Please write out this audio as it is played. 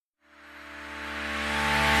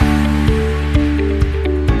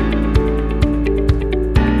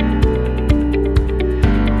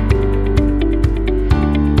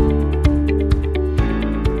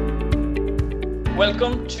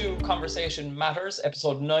Conversation Matters,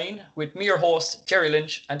 episode 9, with me, your host, Jerry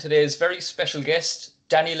Lynch, and today's very special guest,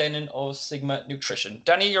 Danny Lennon of Sigma Nutrition.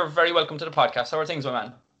 Danny, you're very welcome to the podcast. How are things, my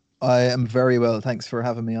man? I am very well. Thanks for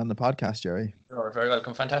having me on the podcast, Jerry. You're very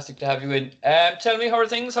welcome. Fantastic to have you in. Tell me, how are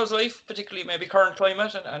things? How's life, particularly maybe current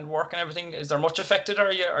climate and work and everything? Is there much affected, or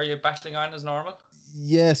are you battling on as normal?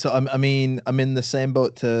 Yeah, so I'm in the same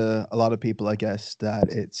boat to a lot of people, I guess, that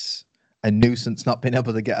it's a nuisance not being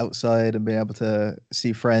able to get outside and being able to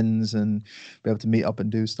see friends and be able to meet up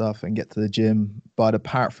and do stuff and get to the gym. But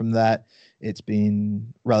apart from that, it's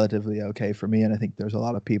been relatively okay for me. And I think there's a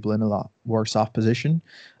lot of people in a lot worse off position.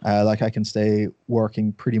 Like I can stay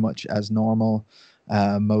working pretty much as normal.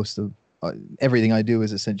 Most of everything I do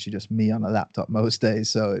is essentially just me on a laptop most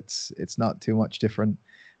days. So it's not too much different.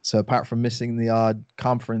 So apart from missing the odd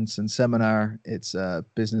conference and seminar, it's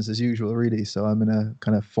business as usual, really. So I'm in a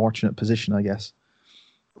kind of fortunate position, I guess.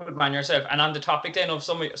 Good man yourself. And on the topic then of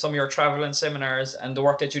some of your travel and seminars and the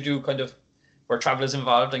work that you do, kind of where travel is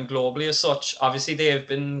involved and globally as such, obviously they have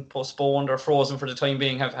been postponed or frozen for the time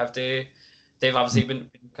being. Have they? They've obviously been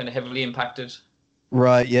kind of heavily impacted.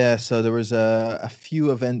 Right. Yeah. So there was a few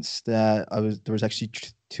events that there was actually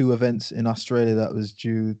two events in Australia that was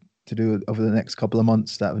due to do over the next couple of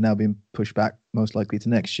months that have now been pushed back, most likely to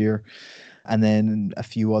next year. And then a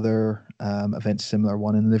few other events, similar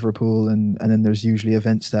one in Liverpool. And then there's usually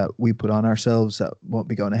events that we put on ourselves that won't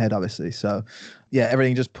be going ahead, obviously. So yeah,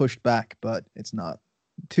 everything just pushed back, but it's not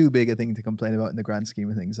too big a thing to complain about in the grand scheme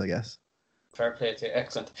of things, I guess. Fair play to you.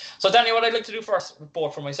 Excellent. So, Danny, what I'd like to do first,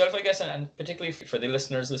 both for myself, I guess, and particularly for the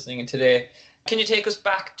listeners listening in today, can you take us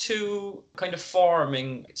back to kind of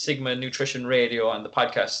forming Sigma Nutrition Radio and the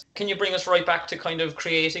podcast? Can you bring us right back to kind of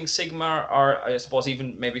creating Sigma, or I suppose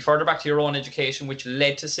even maybe further back to your own education, which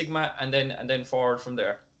led to Sigma, and then forward from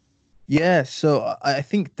there? Yeah. So I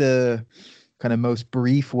think the kind of most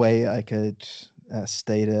brief way I could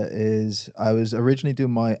state it is I was originally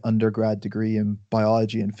doing my undergrad degree in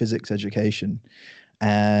biology and physics education,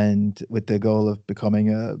 and with the goal of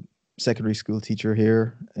becoming a secondary school teacher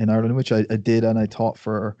here in Ireland, which I did, and I taught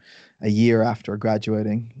for a year after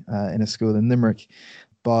graduating in a school in Limerick.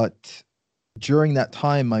 But during that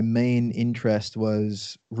time, my main interest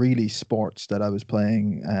was really sports that I was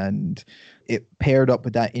playing, and it paired up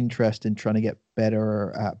with that interest in trying to get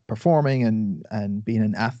better at performing and being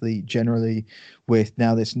an athlete generally, with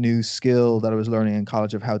now this new skill that I was learning in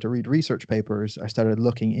college of how to read research papers. I started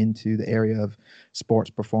looking into the area of sports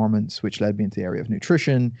performance, which led me into the area of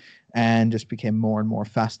nutrition, and just became more and more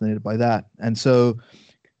fascinated by that. And so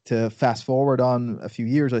to fast forward on a few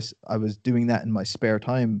years, I was doing that in my spare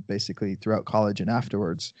time, basically throughout college and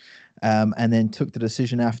afterwards. And then took the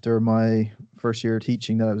decision after my first year of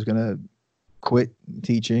teaching that I was going to quit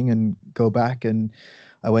teaching and go back. And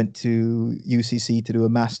I went to UCC to do a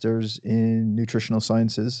master's in nutritional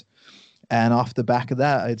sciences. And off the back of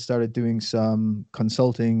that, I'd started doing some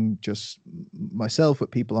consulting just myself with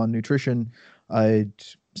people on nutrition. I'd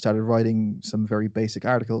started writing some very basic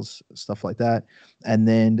articles, stuff like that, and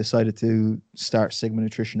then decided to start Sigma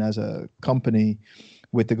Nutrition as a company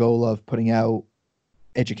with the goal of putting out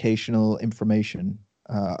educational information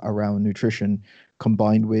around nutrition,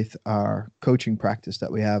 combined with our coaching practice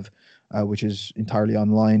that we have, which is entirely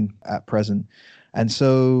online at present. And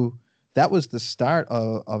so that was the start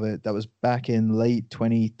of it. That was back in late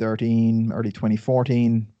 2013, early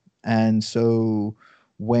 2014. And so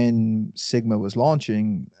when Sigma was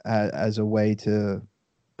launching as a way to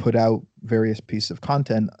put out various pieces of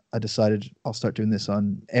content, I decided I'll start doing this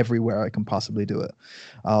on everywhere I can possibly do it.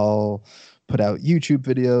 I'll put out YouTube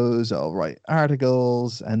videos, I'll write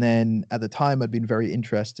articles. And then at the time, I'd been very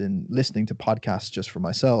interested in listening to podcasts just for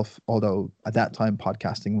myself, although at that time,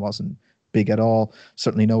 podcasting wasn't big at all,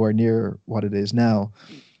 certainly nowhere near what it is now.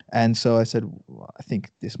 And so I said, well, I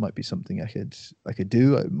think this might be something I could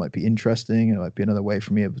do. It might be interesting. It might be another way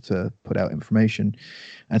for me able to put out information.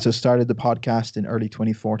 And so started the podcast in early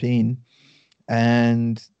 2014.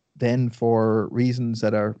 And then for reasons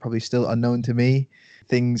that are probably still unknown to me,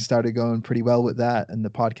 things started going pretty well with that. And the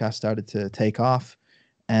podcast started to take off.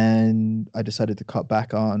 And I decided to cut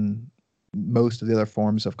back on most of the other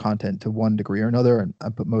forms of content to one degree or another. And I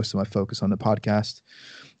put most of my focus on the podcast.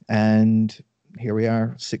 And here we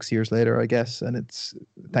are 6 years later, I guess, and it's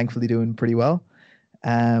thankfully doing pretty well.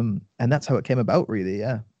 And that's how it came about, really.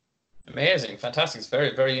 Yeah. Amazing. Fantastic. It's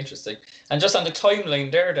very, very interesting. And just on the timeline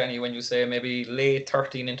there, Danny, when you say maybe late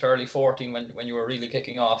 13 into early 14, when you were really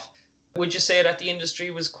kicking off, would you say that the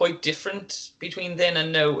industry was quite different between then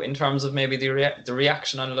and now in terms of maybe the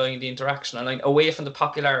reaction online, the interaction online, away from the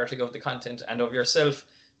popularity of the content and of yourself,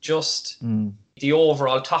 just the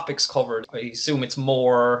overall topics covered? I assume it's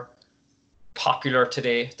more popular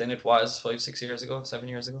today than it was 5, 6 years ago, 7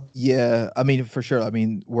 years ago? Yeah, I mean, for sure. I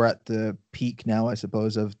mean, we're at the peak now, I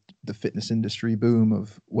suppose, of the fitness industry boom,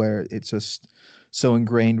 of where it's just so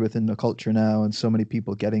ingrained within the culture now, and so many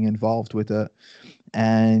people getting involved with it.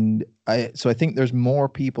 And I think there's more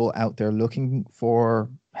people out there looking for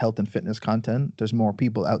health and fitness content. There's more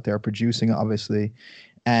people out there producing it, obviously.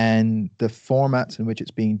 And the formats in which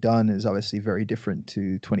it's being done is obviously very different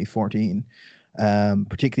to 2014.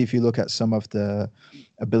 Particularly if you look at some of the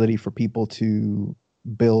ability for people to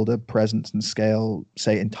build a presence and scale,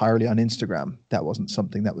 say, entirely on Instagram. That wasn't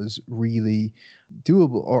something that was really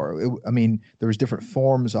doable. I mean, there was different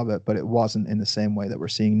forms of it, but it wasn't in the same way that we're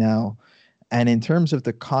seeing now. And in terms of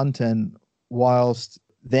the content, whilst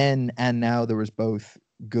then and now there was both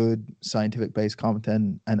good scientific based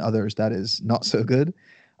content and others that is not so good,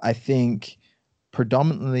 I think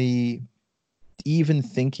predominantly even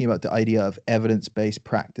thinking about the idea of evidence based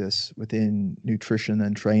practice within nutrition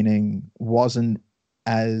and training wasn't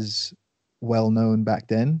as well known back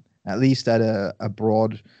then, at least at a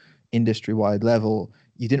broad industry wide level.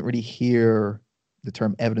 You didn't really hear the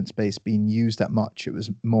term evidence-based being used that much. It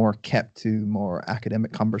was more kept to more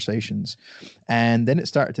academic conversations. And then it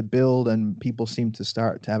started to build, and people seemed to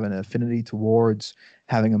start to have an affinity towards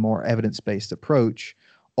having a more evidence-based approach,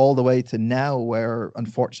 all the way to now where,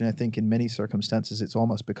 unfortunately, I think in many circumstances, it's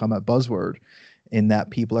almost become a buzzword in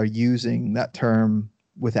that people are using that term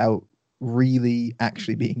without really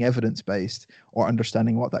actually being evidence-based or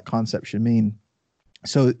understanding what that concept should mean.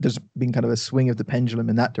 So there's been kind of a swing of the pendulum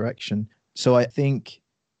in that direction. So I think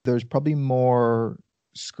there's probably more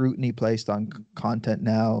scrutiny placed on content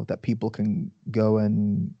now that people can go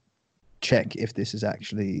and check if this is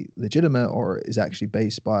actually legitimate or is actually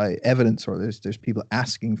based by evidence, or there's people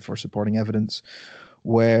asking for supporting evidence.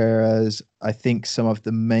 Whereas I think some of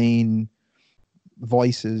the main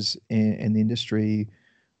voices in the industry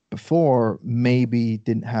before maybe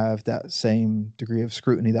didn't have that same degree of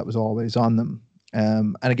scrutiny that was always on them.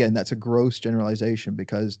 And again, that's a gross generalization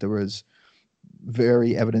because there was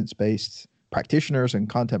very evidence-based practitioners and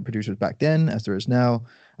content producers back then as there is now,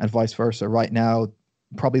 and vice versa. Right now,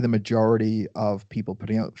 probably the majority of people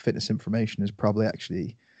putting out fitness information is probably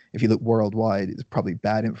actually, if you look worldwide, it's probably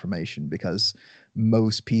bad information, because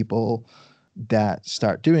most people that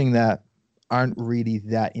start doing that aren't really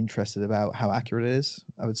that interested about how accurate it is,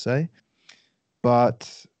 I would say.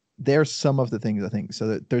 But there's some of the things, I think. So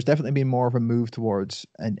that there's definitely been more of a move towards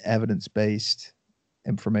an evidence-based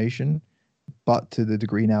information, but to the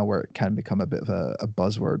degree now where it can become a bit of a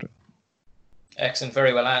buzzword. Excellent,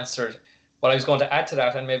 very well answered. What I was going to add to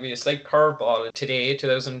that, and maybe a slight curveball today,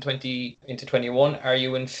 2020 into 21, are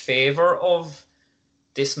you in favor of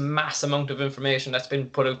this mass amount of information that's been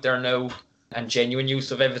put out there now and genuine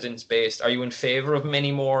use of evidence-based? Are you in favor of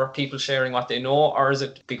many more people sharing what they know, or is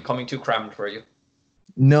it becoming too crammed for you?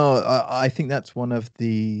 No, I think that's one of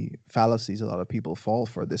the fallacies a lot of people fall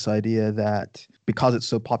for, this idea that because it's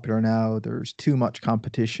so popular now, there's too much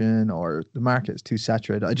competition or the market is too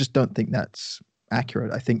saturated. I just don't think that's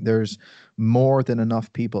accurate. I think there's more than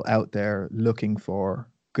enough people out there looking for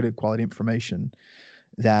good quality information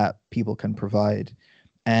that people can provide.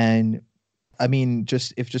 And I mean,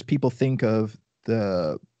 if people think of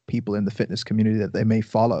the people in the fitness community that they may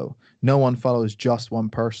follow, no one follows just one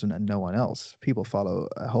person and no one else. People follow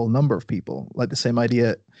a whole number of people. Like the same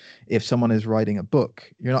idea, if someone is writing a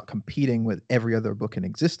book, you're not competing with every other book in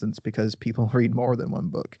existence because people read more than one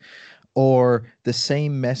book. Or the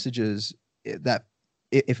same messages that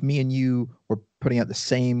if me and you were putting out the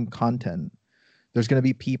same content, there's going to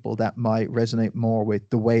be people that might resonate more with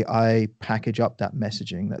the way I package up that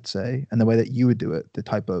messaging, let's say, and the way that you would do it, the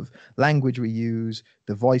type of language we use,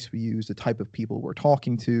 the voice we use, the type of people we're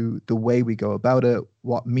talking to, the way we go about it,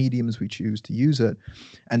 what mediums we choose to use it.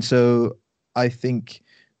 And so I think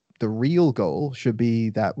the real goal should be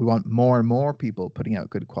that we want more and more people putting out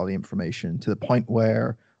good quality information to the point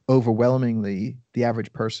where overwhelmingly the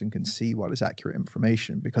average person can see what is accurate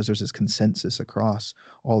information, because there's this consensus across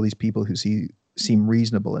all these people who seem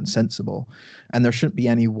reasonable and sensible. And there shouldn't be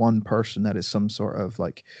any one person that is some sort of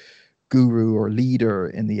like guru or leader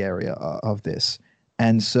in the area of this.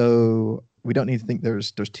 And so we don't need to think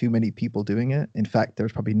there's too many people doing it. In fact,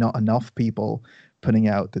 there's probably not enough people putting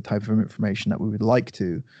out the type of information that we would like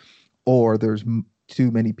to, or there's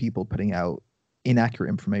too many people putting out inaccurate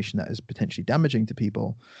information that is potentially damaging to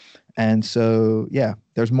people. And so, yeah,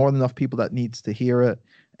 there's more than enough people that needs to hear it,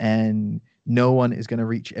 and no one is going to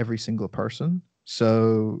reach every single person.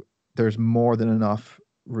 So there's more than enough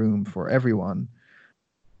room for everyone.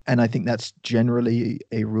 And I think that's generally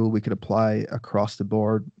a rule we could apply across the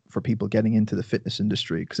board for people getting into the fitness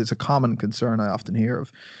industry, because it's a common concern I often hear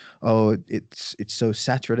of, oh, it's so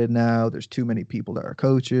saturated now. There's too many people that are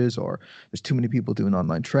coaches, or there's too many people doing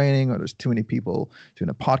online training, or there's too many people doing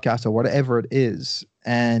a podcast, or whatever it is.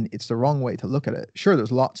 And it's the wrong way to look at it. Sure,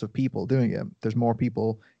 there's lots of people doing it. There's more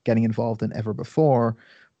people getting involved than ever before,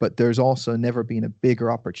 but there's also never been a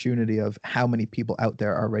bigger opportunity of how many people out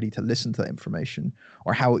there are ready to listen to that information,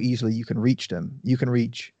 or how easily you can reach them. You can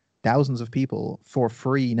reach thousands of people for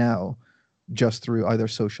free now, just through either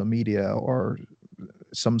social media or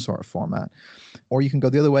some sort of format. Or you can go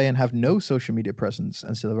the other way and have no social media presence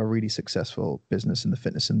and still have a really successful business in the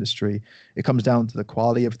fitness industry. It comes down to the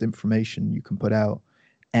quality of the information you can put out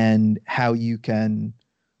and how you can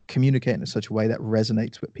communicate in such a way that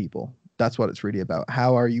resonates with people. That's what it's really about.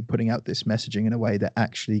 How are you putting out this messaging in a way that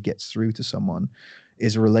actually gets through to someone,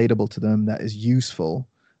 is relatable to them, that is useful,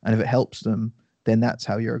 and if it helps them, then that's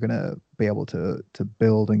how you're going to be able to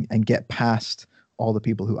build and get past all the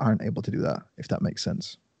people who aren't able to do that, if that makes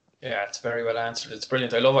sense. Yeah, it's very well answered. It's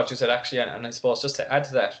brilliant. I love what you said, actually. And I suppose just to add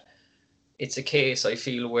to that, it's a case, I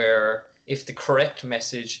feel, where if the correct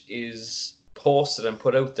message is posted and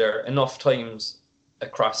put out there enough times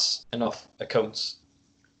across enough accounts,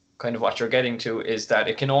 kind of what you're getting to is that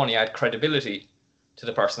it can only add credibility to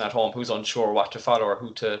the person at home who's unsure what to follow or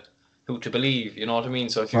who to believe. You know what I mean?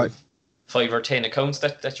 So if you've 5 or 10 accounts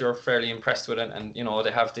that you're fairly impressed with, and you know,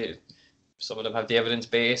 some of them have the evidence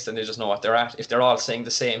based and they just know what they're at. If they're all saying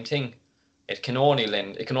the same thing, it can only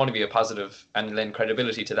be a positive and lend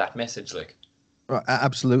credibility to that message. Like, right,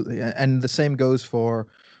 absolutely. And the same goes for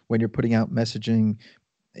when you're putting out messaging.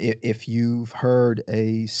 If you've heard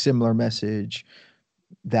a similar message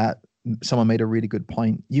that someone made a really good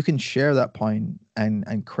point, you can share that point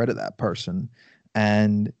and credit that person,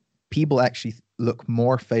 and people actually look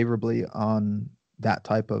more favorably on that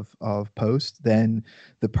type of post than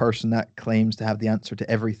the person that claims to have the answer to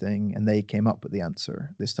everything and they came up with the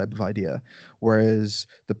answer, this type of idea. Whereas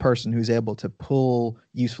the person who's able to pull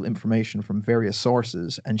useful information from various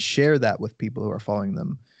sources and share that with people who are following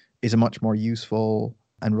them is a much more useful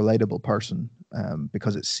and relatable person,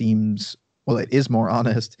 because it seems, well, it is more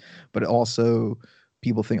honest, but it also,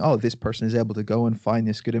 people think, oh, this person is able to go and find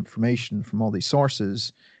this good information from all these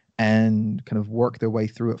sources and kind of work their way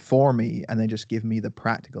through it for me, and then just give me the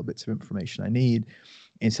practical bits of information I need,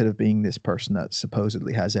 instead of being this person that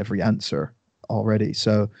supposedly has every answer already.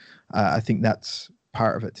 So I think that's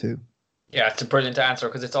part of it too. Yeah, it's a brilliant answer,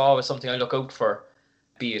 because it's always something I look out for,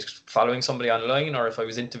 be it following somebody online or if I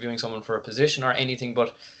was interviewing someone for a position or anything.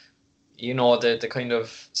 But you know, the kind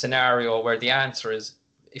of scenario where the answer is,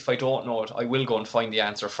 if I don't know it, I will go and find the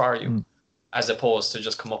answer for you, as opposed to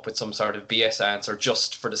just come up with some sort of BS answer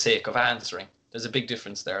just for the sake of answering. There's a big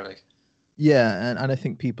difference there. Like, yeah, and I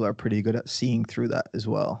think people are pretty good at seeing through that as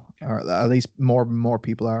well, or at least more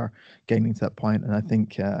people are getting to that point. And I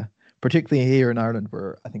think particularly here in Ireland,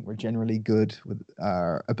 we're generally good with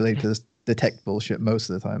our ability to detect bullshit most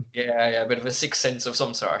of the time. Yeah, a bit of a sixth sense of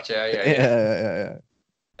some sort. Yeah.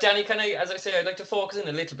 Danny, as I say, I'd like to focus in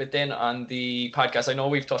a little bit then on the podcast. I know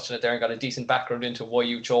we've touched on it there and got a decent background into why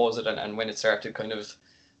you chose it and when it started kind of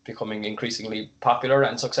becoming increasingly popular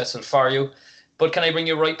and successful for you. But can I bring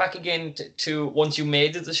you right back again to once you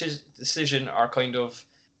made the decision, or kind of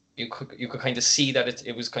you could kind of see that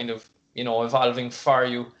it was kind of, you know, evolving for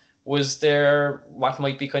you? Was there what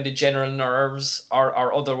might be kind of general nerves or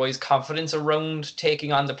otherwise confidence around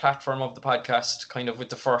taking on the platform of the podcast, kind of with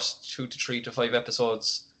the first 2 to 3 to 5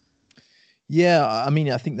 episodes? Yeah, I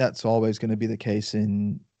mean, I think that's always going to be the case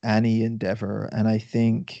in any endeavor. And I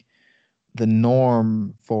think the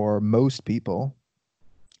norm for most people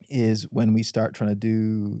is when we start trying to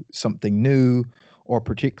do something new, or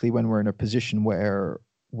particularly when we're in a position where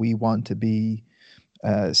we want to be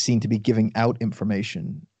seen to be giving out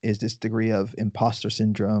information, is this degree of imposter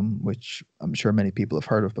syndrome, which I'm sure many people have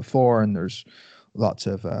heard of before. And there's lots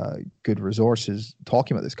of good resources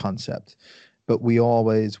talking about this concept. But we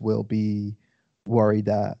always will be worried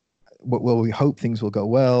that, well, we hope things will go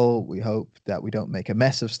well. We hope that we don't make a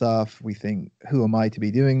mess of stuff. We think, who am I to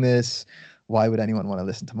be doing this? Why would anyone want to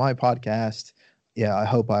listen to my podcast? Yeah, I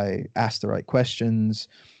hope I ask the right questions,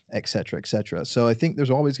 et cetera, et cetera. So I think there's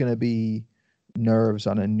always going to be nerves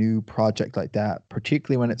on a new project like that,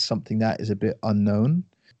 particularly when it's something that is a bit unknown.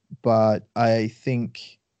 But I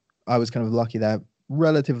think I was kind of lucky that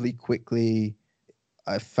relatively quickly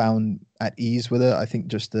I found at ease with it. I think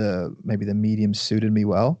just maybe the medium suited me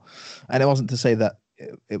well. And it wasn't to say that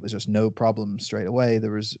it was just no problem straight away.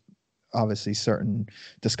 There was obviously certain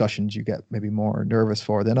discussions you get maybe more nervous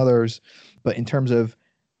for than others. But in terms of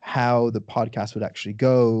how the podcast would actually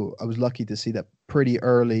go, I was lucky to see that pretty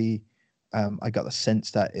early, I got the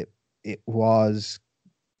sense that it was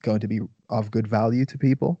going to be of good value to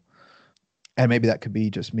people. And maybe that could be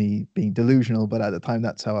just me being delusional, but at the time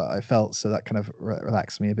that's how I felt. So that kind of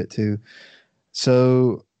relaxed me a bit too.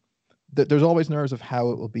 So there's always nerves of how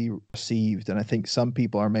it will be received. And I think some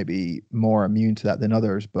people are maybe more immune to that than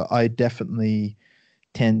others, but I definitely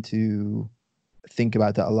tend to think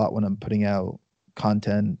about that a lot when I'm putting out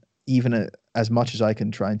content, even as much as I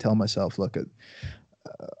can try and tell myself, look,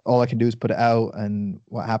 all I can do is put it out and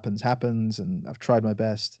what happens, happens. And I've tried my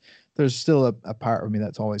best. There's still a part of me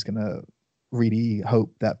that's always going to really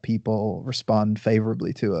hope that people respond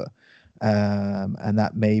favorably to it. And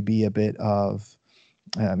that may be a bit of,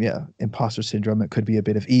 imposter syndrome. It could be a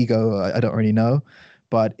bit of ego. I don't really know,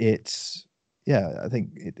 but I think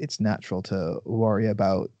it's natural to worry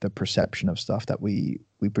about the perception of stuff that we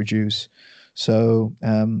produce. So,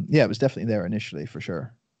 it was definitely there initially for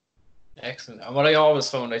sure. Excellent. And what I always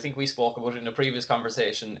found, I think we spoke about it in a previous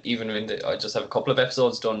conversation, even when I just have a couple of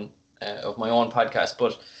episodes done of my own podcast,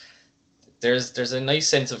 but there's a nice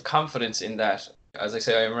sense of confidence in that. As I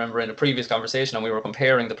say, I remember in a previous conversation, and we were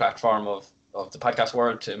comparing the platform of the podcast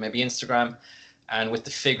world to maybe Instagram, and with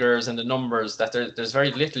the figures and the numbers, that there's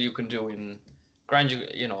very little you can do in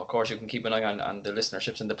of course you can keep an eye on the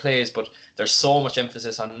listenerships and the plays, but there's so much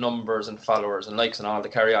emphasis on numbers and followers and likes and all the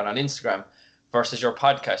carry on Instagram versus your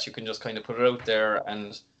podcast. You can just kind of put it out there,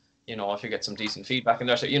 and if you get some decent feedback and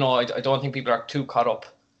that, I don't think people are too caught up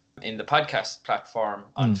in the podcast platform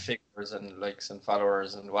on figures and likes and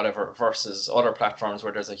followers and whatever, versus other platforms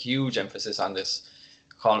where there's a huge emphasis on this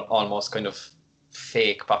almost kind of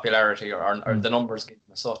fake popularity or the numbers game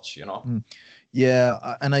as such,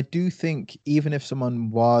 Yeah, and I do think even if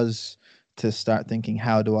someone was to start thinking,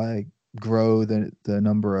 how do I grow the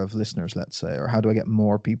number of listeners, let's say, or how do I get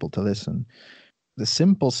more people to listen? The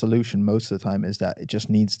simple solution most of the time is that it just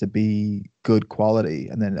needs to be good quality,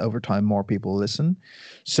 and then over time more people listen.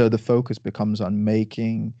 So the focus becomes on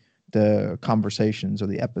making the conversations or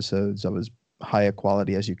the episodes of as high a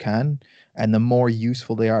quality as you can, and the more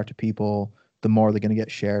useful they are to people, the more they're going to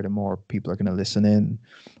get shared and more people are going to listen in.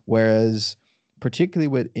 Whereas particularly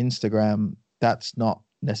with Instagram, that's not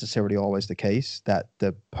necessarily always the case, that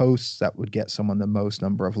the posts that would get someone the most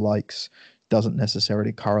number of likes doesn't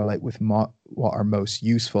necessarily correlate with what are most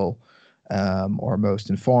useful or most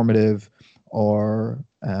informative or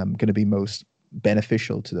going to be most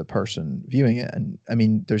beneficial to the person viewing it. And I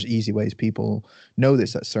mean, there's easy ways people know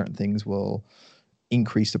this, that certain things will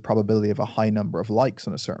increase the probability of a high number of likes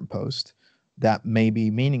on a certain post that may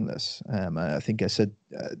be meaningless. I think I said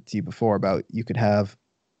to you before about you could have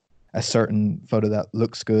a certain photo that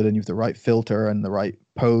looks good and you have the right filter and the right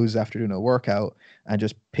pose after doing a workout, and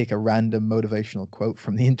just pick a random motivational quote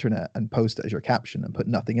from the internet and post it as your caption and put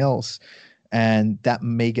nothing else. And that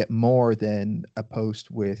may get more than a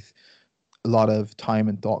post with a lot of time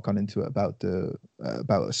and thought gone into it about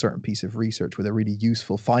a certain piece of research with a really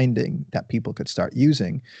useful finding that people could start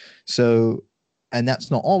using. So, and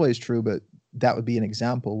that's not always true, but that would be an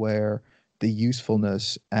example where the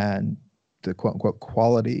usefulness and the quote unquote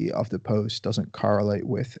quality of the post doesn't correlate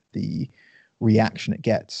with the reaction it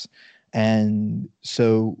gets. And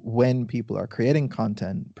so when people are creating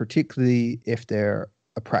content, particularly if they're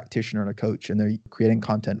a practitioner and a coach and they're creating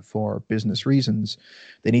content for business reasons,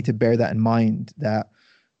 they need to bear that in mind, that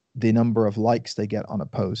the number of likes they get on a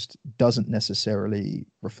post doesn't necessarily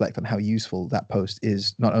reflect on how useful that post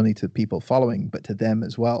is, not only to people following, but to them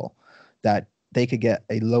as well. That they could get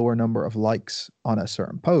a lower number of likes on a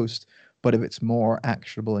certain post, but if it's more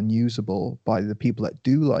actionable and usable by the people that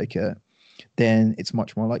do like it, then it's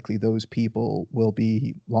much more likely those people will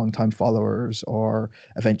be longtime followers or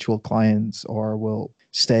eventual clients, or will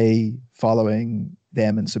stay following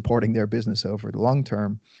them and supporting their business over the long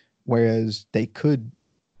term. Whereas they could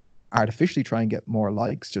artificially try and get more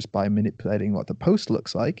likes just by manipulating what the post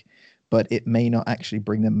looks like, but it may not actually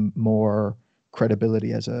bring them more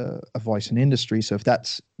credibility as a voice in industry. So if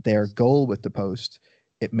that's their goal with the post,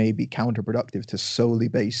 it may be counterproductive to solely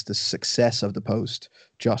base the success of the post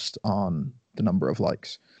just on the number of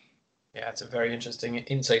likes. Yeah, it's a very interesting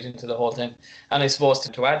insight into the whole thing. And I suppose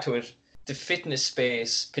to add to it, the fitness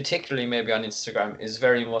space, particularly maybe on Instagram, is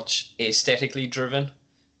very much aesthetically driven.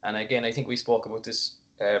 And again, I think we spoke about this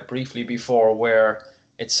briefly before, where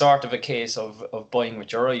it's sort of a case of buying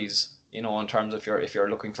with your eyes, in terms of if you're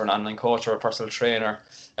looking for an online coach or a personal trainer.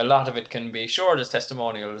 A lot of it can be, sure, there's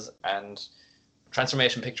testimonials and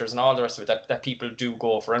transformation pictures and all the rest of it that people do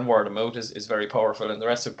go for, and word of mouth is very powerful and the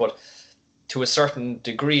rest of it. But to a certain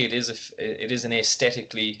degree, it is an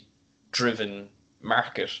aesthetically driven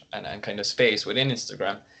market and kind of space within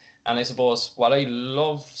Instagram. And I suppose what I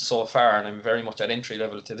love so far, and I'm very much at entry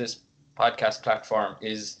level to this podcast platform,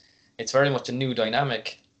 is it's very much a new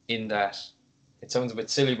dynamic in that it sounds a bit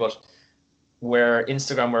silly, but where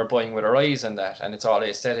Instagram we're buying with our eyes and that, and it's all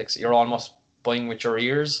aesthetics, you're almost buying with your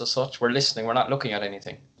ears as such. We're listening, we're not looking at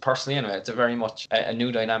anything. Personally, anyway, it's a very much a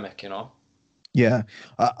new dynamic, you know. Yeah,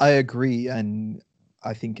 I agree. And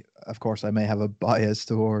I think, of course, I may have a bias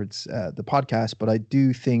towards the podcast, but I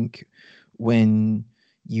do think when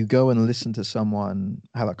you go and listen to someone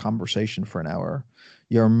have a conversation for an hour,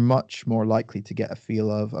 you're much more likely to get a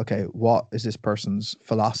feel of, okay, what is this person's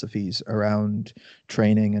philosophies around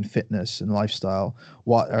training and fitness and lifestyle?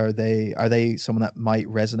 What are they? Are they someone that might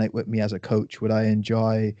resonate with me as a coach? Would I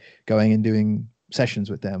enjoy going and doing sessions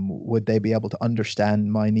with them? Would they be able to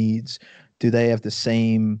understand my needs? Do they have the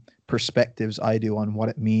same perspectives I do on what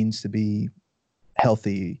it means to be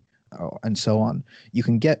healthy, and so on? You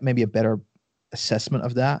can get maybe a better assessment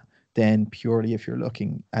of that than purely if you're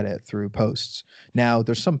looking at it through posts. Now,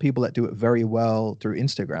 there's some people that do it very well through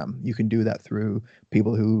Instagram. You can do that through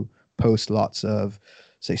people who post lots of,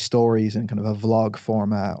 say, stories in kind of a vlog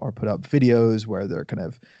format, or put up videos where they're kind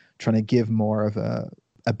of trying to give more of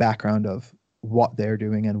a background of what they're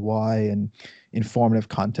doing and why, and informative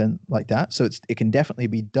content like that. So it can definitely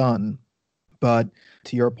be done. But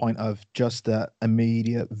to your point of just the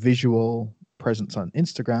immediate visual presence on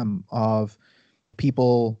Instagram of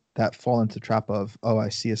people that fall into the trap of, oh, I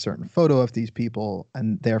see a certain photo of these people,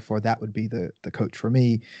 and therefore that would be the coach for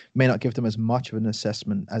me, may not give them as much of an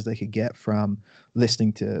assessment as they could get from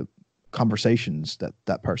listening to conversations that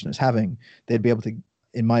that person is having. They'd be able to,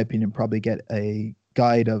 in my opinion, probably get a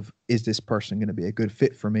guide of, is this person going to be a good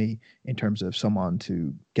fit for me in terms of someone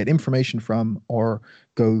to get information from or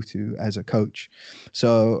go to as a coach.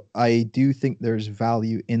 So I do think there's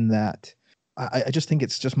value in that. I just think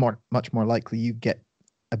it's just much more likely you get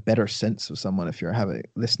a better sense of someone if you're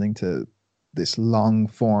listening to this long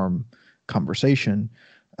form conversation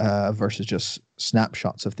versus just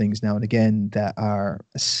snapshots of things now and again that are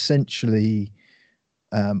essentially,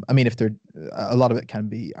 I mean, if they're, a lot of it can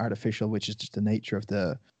be artificial, which is just the nature of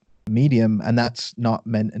the medium. And that's not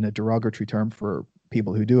meant in a derogatory term for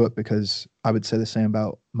people who do it, because I would say the same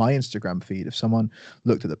about my Instagram feed. If someone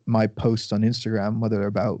looked at my posts on Instagram, whether they're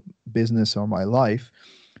about business or my life,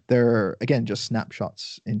 they're, again, just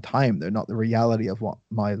snapshots in time. They're not the reality of what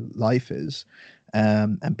my life is.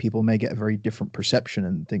 And people may get a very different perception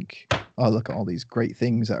and think, oh, look at all these great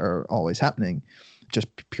things that are always happening, just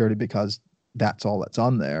purely because that's all that's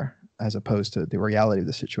on there, as opposed to the reality of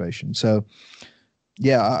the situation. So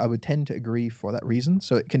yeah, I would tend to agree for that reason.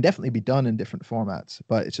 So it can definitely be done in different formats,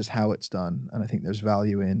 but it's just how it's done. And I think there's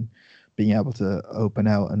value in being able to open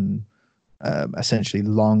out and essentially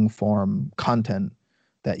long form content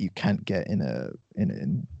that you can't get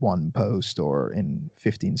in one post or in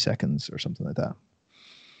 15 seconds or something like that.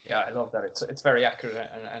 Yeah, I love that. It's very accurate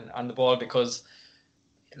and on the ball, because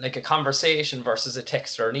like a conversation versus a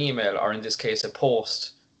text or an email, or in this case a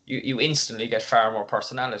post, you instantly get far more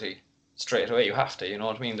personality straight away. You have to, you know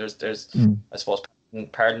what I mean? There's I suppose,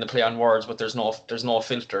 pardon the play on words, but there's no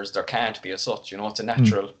filters. There can't be as such. You know, it's a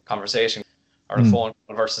natural conversation. Or a phone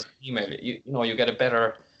call versus email. You know, you get a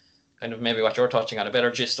better kind of, maybe what you're touching on, a better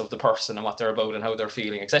gist of the person and what they're about and how they're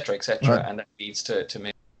feeling, etc., etc. Right. And that leads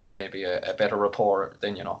to maybe a better rapport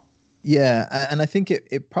then, you know. Yeah, and I think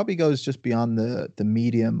it probably goes just beyond the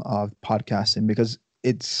medium of podcasting, because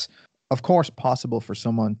it's, of course, possible for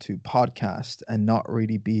someone to podcast and not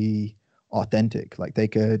really be authentic. Like, they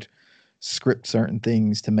could script certain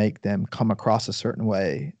things to make them come across a certain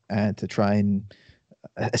way and to try and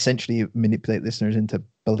essentially manipulate listeners into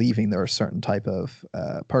believing they're a certain type of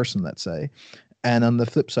person, let's say. And on the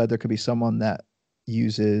flip side, there could be someone that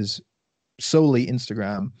uses solely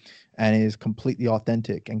Instagram and is completely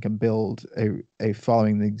authentic and can build a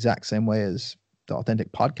following the exact same way as the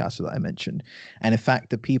authentic podcaster that I mentioned. And in fact,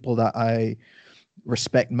 the people that I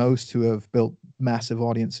respect most who have built massive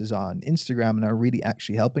audiences on Instagram and are really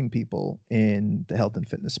actually helping people in the health and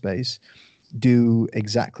fitness space do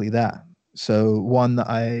exactly that. So one that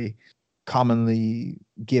I commonly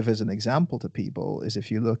give as an example to people is, if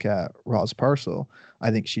you look at Roz Purcell,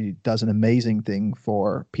 I think she does an amazing thing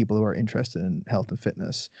for people who are interested in health and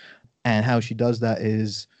fitness. And how she does that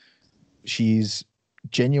is she's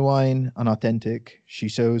genuine and authentic. She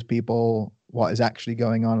shows people what is actually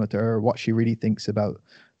going on with her, what she really thinks about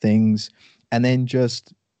things, and then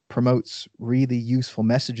just promotes really useful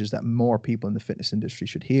messages that more people in the fitness industry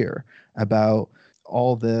should hear about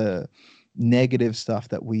all the negative stuff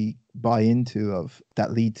that we buy into of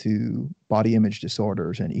that lead to body image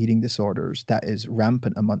disorders and eating disorders that is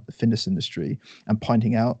rampant among the fitness industry, and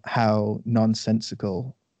pointing out how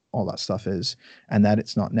nonsensical all that stuff is, and that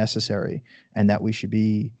it's not necessary, and that we should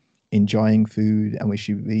be enjoying food and we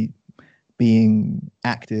should be being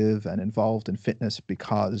active and involved in fitness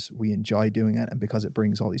because we enjoy doing it and because it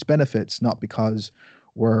brings all these benefits, not because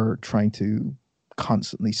we're trying to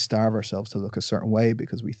constantly starve ourselves to look a certain way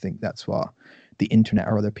because we think that's what the internet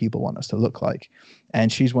or other people want us to look like.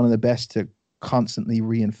 And she's one of the best to constantly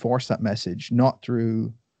reinforce that message, not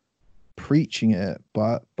through preaching it,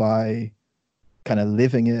 but by kind of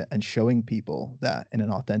living it and showing people that in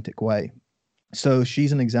an authentic way. So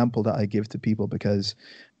she's an example that I give to people because,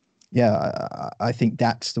 yeah, I think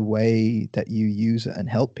that's the way that you use it and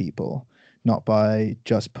help people, not by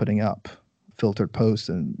just putting up filtered posts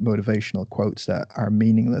and motivational quotes that are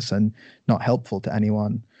meaningless and not helpful to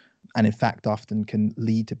anyone. And in fact, often can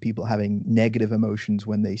lead to people having negative emotions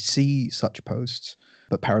when they see such posts.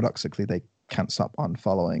 But paradoxically, they can't stop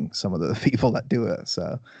unfollowing some of the people that do it.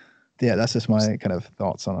 So, yeah, that's just my kind of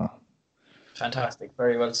thoughts on it. Fantastic.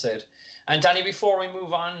 Very well said. And Danny, before we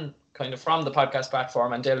move on kind of from the podcast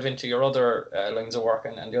platform and delve into your other lines of work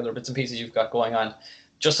and the other bits and pieces you've got going on,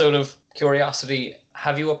 just out of curiosity,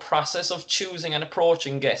 have you a process of choosing and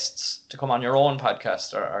approaching guests to come on your own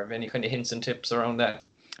podcast, or have any kind of hints and tips around that?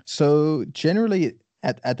 So generally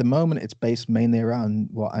at the moment, it's based mainly around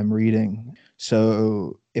what I'm reading.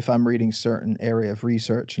 So if I'm reading certain area of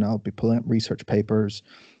research, and I'll be pulling up research papers,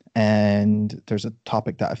 and there's a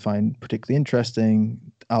topic that I find particularly interesting,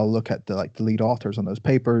 I'll look at the lead authors on those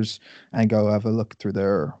papers and go have a look through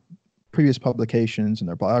their previous publications and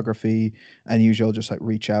their biography, and usually I'll just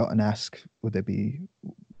reach out and ask, would they be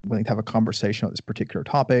willing to have a conversation on this particular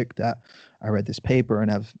topic, that I read this paper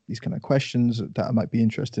and have these kind of questions that I might be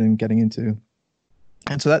interested in getting into.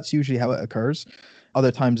 And so that's usually how it occurs.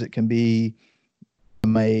 Other times it can be, I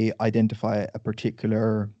may identify a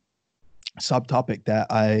particular subtopic that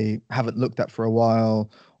I haven't looked at for a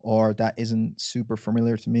while, or that isn't super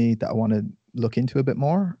familiar to me, that I want to look into a bit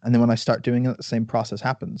more. And then when I start doing it, the same process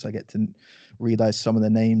happens. I get to realize some of the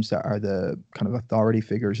names that are the kind of authority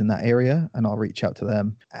figures in that area, and I'll reach out to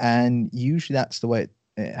them. And usually that's the way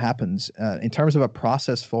it happens. In terms of a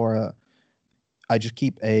process for it, I just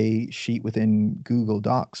keep a sheet within Google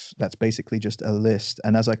Docs that's basically just a list.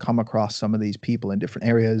 And as I come across some of these people in different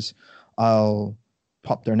areas, I'll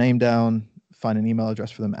pop their name down, find an email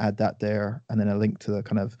address for them, add that there, and then a link to the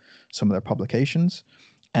kind of some of their publications.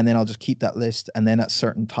 And then I'll just keep that list. And then at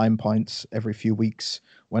certain time points every few weeks,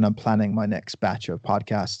 when I'm planning my next batch of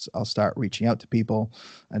podcasts, I'll start reaching out to people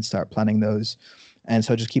and start planning those. And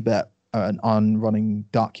so I just keep that an on-running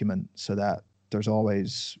document so that there's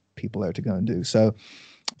always people there to go and do. So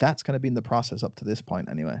that's kind of been the process up to this point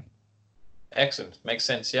anyway. Excellent. Makes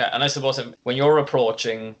sense. Yeah. And I suppose when you're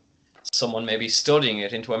approaching someone maybe studying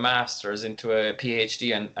it into a master's, into a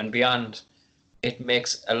PhD and beyond, it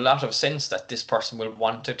makes a lot of sense that this person will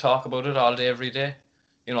want to talk about it all day, every day.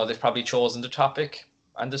 You know, they've probably chosen the topic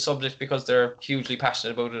and the subject because they're hugely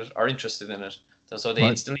passionate about it or interested in it. So they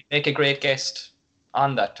instantly make a great guest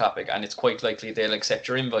on that topic, and it's quite likely they'll accept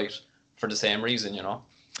your invite for the same reason, you know?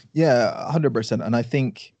 Yeah, 100%. And I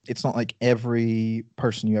think it's not like every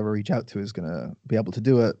person you ever reach out to is going to be able to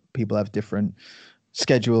do it. People have different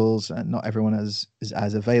schedules, and not everyone is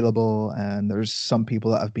as available, and there's some people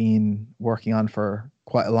that have been working on for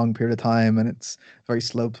quite a long period of time, and it's a very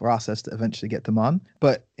slow process to eventually get them on.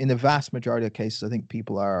 But in the vast majority of cases, I think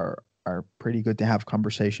people are pretty good to have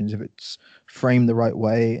conversations if it's framed the right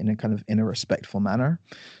way and in a respectful manner.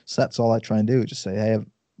 So that's all I try and do, just say, hey, I've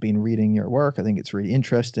been reading your work, I think it's really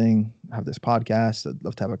interesting, I have this podcast, I'd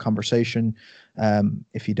love to have a conversation.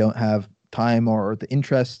 If you don't have time or the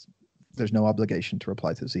interest, there's no obligation to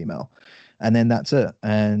reply to this email. And then that's it.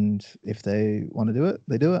 And if they want to do it,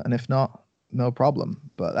 they do it. And if not, no problem.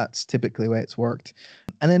 But that's typically the way it's worked.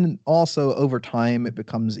 And then also over time, it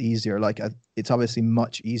becomes easier. It's obviously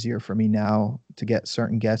much easier for me now to get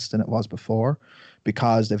certain guests than it was before,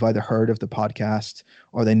 because they've either heard of the podcast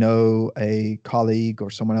or they know a colleague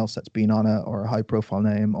or someone else that's been on it, or a high profile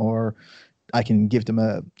name, or I can give them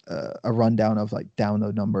a rundown of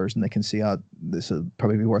download numbers, and they can see how this will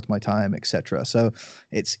probably be worth my time, etc. So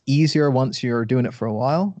it's easier once you're doing it for a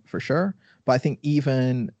while, for sure. But I think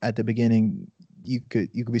even at the beginning, you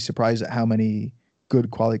could be surprised at how many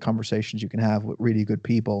good quality conversations you can have with really good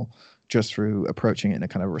people just through approaching it in a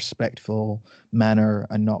kind of respectful manner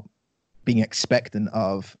and not being expectant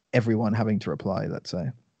of everyone having to reply, let's say.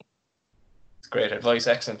 Great advice.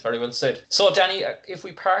 Excellent. Very well said. So, Danny, if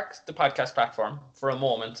we park the podcast platform for a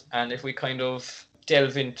moment and if we kind of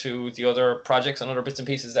delve into the other projects and other bits and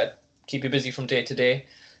pieces that keep you busy from day to day.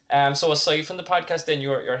 So aside from the podcast, then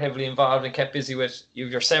you're heavily involved and kept busy with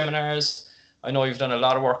your seminars. I know you've done a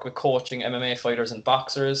lot of work with coaching MMA fighters and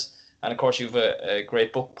boxers. And of course, you've a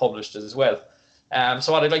great book published as well.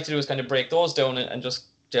 So what I'd like to do is kind of break those down and just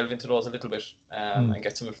delve into those a little bit and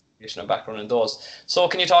get some information and background on those. So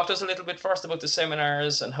can you talk to us a little bit first about the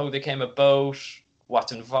seminars and how they came about,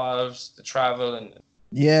 what's involved, the travel? And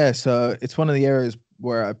Yeah, so it's one of the areas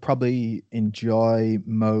where I probably enjoy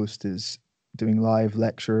most is doing live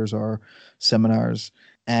lectures or seminars.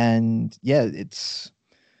 And yeah,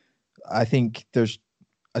 I think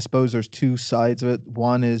I suppose there's two sides of it.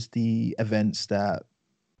 One is the events that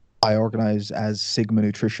I organize as Sigma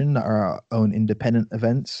Nutrition, that are our own independent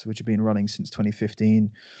events, which have been running since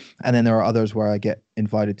 2015. And then there are others where I get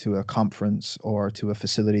invited to a conference or to a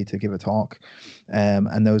facility to give a talk.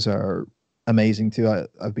 And those are amazing too.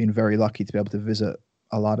 I've been very lucky to be able to visit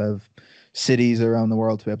a lot of cities around the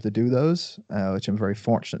world to be able to do those, which I'm very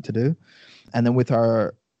fortunate to do. And then with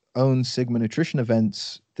our own Sigma Nutrition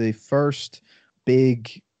events, the first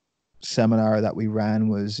big seminar that we ran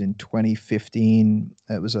was in 2015.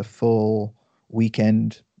 It was a full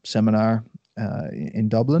weekend seminar in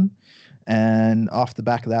Dublin. And off the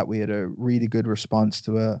back of that, we had a really good response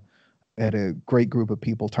to had a great group of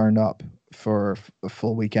people turned up for a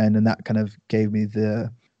full weekend. And that kind of gave me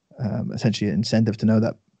the essentially incentive to know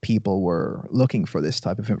that people were looking for this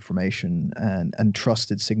type of information and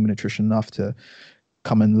trusted Sigma Nutrition enough to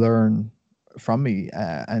come and learn from me.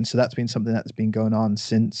 And so that's been something that's been going on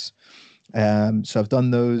since. So I've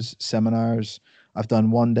done those seminars. I've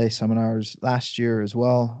done one-day seminars last year as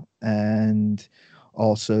well, and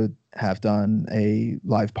also have done a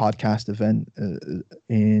live podcast event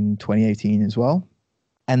in 2018 as well.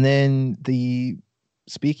 And then the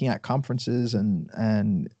speaking at conferences and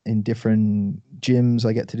in different gyms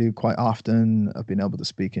I get to do quite often. I've been able to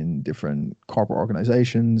speak in different corporate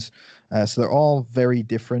organizations. So they're all very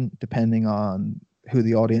different depending on who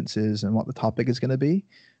the audience is and what the topic is going to be.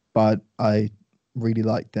 But I really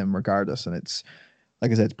like them regardless. And it's,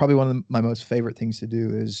 like I said, it's probably one of my most favorite things to do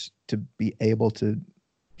is to be able to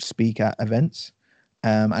speak at events.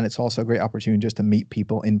 And it's also a great opportunity just to meet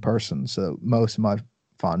people in person. So most of my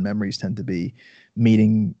fond memories tend to be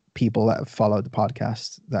meeting people that have followed the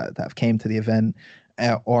podcast, that have came to the event,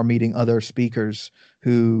 or meeting other speakers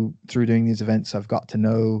who, through doing these events, I've got to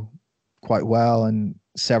know quite well. And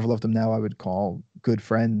several of them now I would call good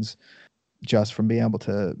friends, just from being able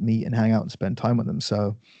to meet and hang out and spend time with them.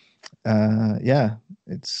 So yeah,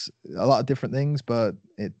 it's a lot of different things, but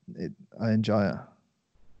I enjoy it.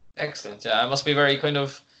 Excellent. Yeah, it must be very kind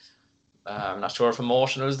of, I'm not sure if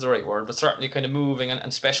emotional is the right word, but certainly kind of moving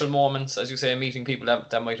and special moments, as you say, meeting people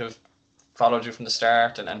that might have followed you from the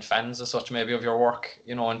start and fans as such maybe of your work,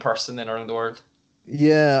 in person and around the world.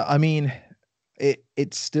 Yeah, I mean,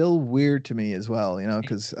 it's still weird to me as well,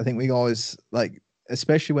 because I think we always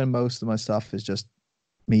especially when most of my stuff is just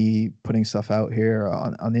me putting stuff out here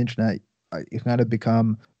on the internet, you kind of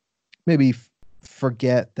become maybe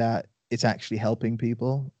forget that it's actually helping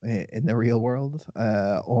people in the real world,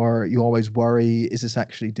 or you always worry, is this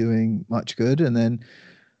actually doing much good? And then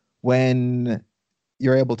when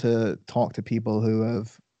you're able to talk to people who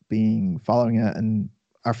have been following it and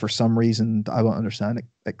are for some reason, I won't understand,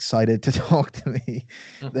 excited to talk to me,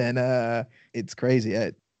 then it's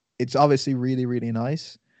crazy. It's obviously really, really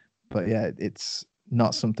nice, but yeah, it's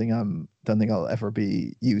not something don't think I'll ever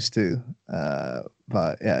be used to.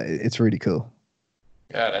 But yeah, it's really cool.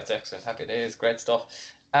 Yeah, that's excellent. Happy days. Great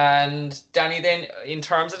stuff. And Danny, then in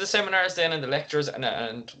terms of the seminars then and the lectures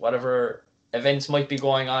and whatever events might be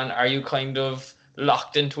going on, are you kind of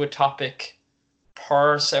locked into a topic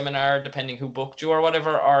per seminar depending who booked you or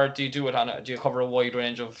whatever, or do you do it do you cover a wide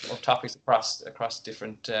range of topics across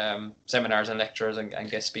different seminars and lectures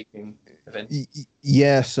and guest speaking events?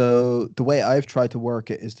 Yeah, so the way I've tried to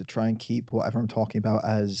work it is to try and keep whatever I'm talking about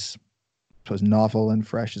as novel and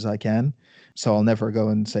fresh as I can. So I'll never go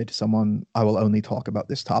and say to someone, I will only talk about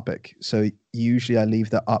this topic. So usually I leave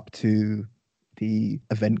that up to the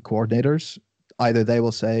event coordinators. Either they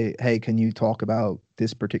will say, hey, can you talk about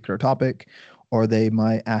this particular topic? Or they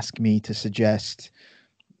might ask me to suggest,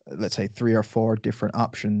 let's say, 3 or 4 different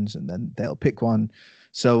options, and then they'll pick one.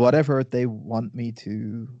 So whatever they want me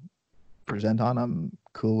to present on, I'm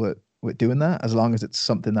cool with doing that, as long as it's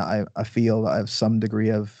something that I feel that I have some degree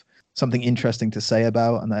of something interesting to say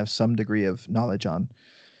about and I have some degree of knowledge on.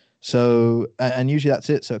 So, and usually that's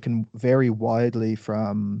it. So it can vary widely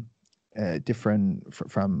from different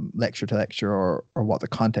from lecture to lecture, or what the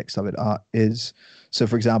context of it is. So,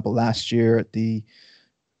 for example, last year at the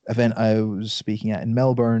event I was speaking at in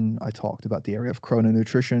Melbourne, I talked about the area of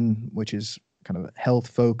chrononutrition, which is kind of health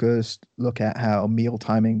focused, look at how meal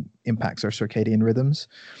timing impacts our circadian rhythms.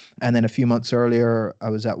 And then a few months earlier, I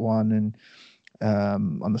was at one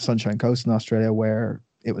on the Sunshine Coast in Australia where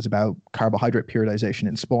it was about carbohydrate periodization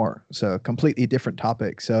in sport. So a completely different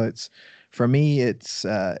topic. So it's, for me,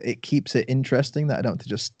 it keeps it interesting that I don't have to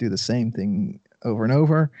just do the same thing over and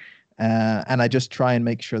over. And I just try and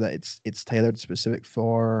make sure that it's tailored specific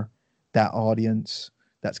for that audience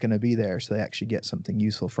that's going to be there, so they actually get something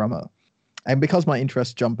useful from it. And because my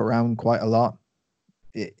interests jump around quite a lot,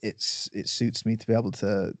 it suits me to be able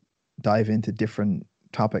to dive into different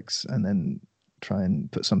topics and then try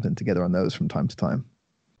and put something together on those from time to time.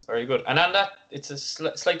 Very good. And on that, it's a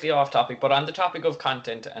slightly off topic, but on the topic of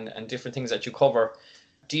content and different things that you cover,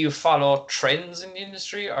 do you follow trends in the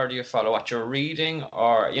industry, or do you follow what you're reading?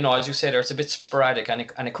 Or, as you said, it's a bit sporadic, and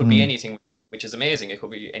it could be anything, which is amazing. It could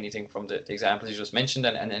be anything from the examples you just mentioned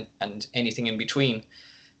and anything in between.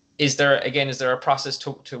 Is there a process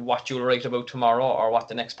to what you'll write about tomorrow or what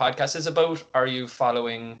the next podcast is about? Are you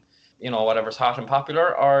following, whatever's hot and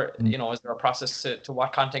popular, or, is there a process to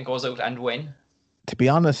what content goes out and when? To be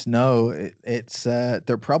honest, no. It's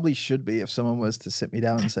there probably should be if someone was to sit me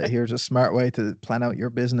down and say, here's a smart way to plan out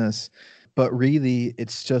your business. But really,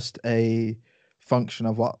 it's just a function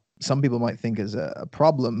of what some people might think is a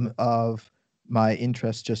problem of my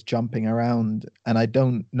interest just jumping around. And I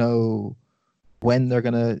don't know when they're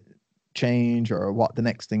going to change or what the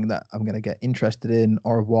next thing that I'm going to get interested in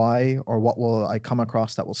or why or what will I come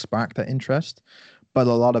across that will spark that interest. But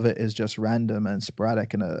a lot of it is just random and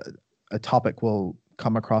sporadic, and a topic will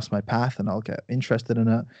come across my path and I'll get interested in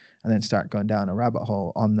it and then start going down a rabbit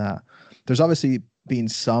hole on that. There's obviously been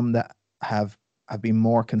some that have been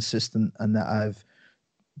more consistent and that I've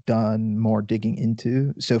done more digging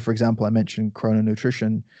into. So, for example, I mentioned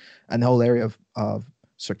chrononutrition and the whole area of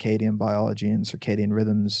circadian biology and circadian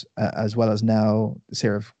rhythms, as well as now this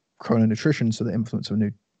area of chrononutrition, so the influence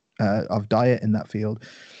of diet in that field,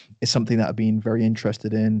 is something that I've been very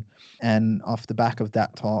interested in. And off the back of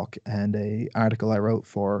that talk and a article I wrote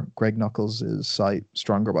for Greg Nuckols' site,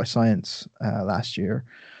 Stronger by Science, last year,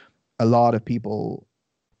 a lot of people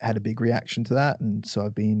had a big reaction to that. And so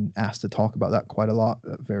I've been asked to talk about that quite a lot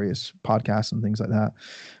at various podcasts and things like that.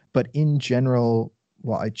 But in general,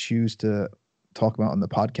 what I choose to talk about on the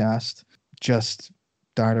podcast just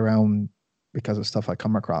dart around because of stuff I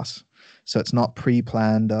come across. So it's not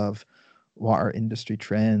pre-planned of what are industry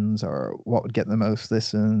trends or what would get the most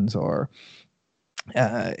listens, or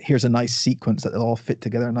here's a nice sequence that they'll all fit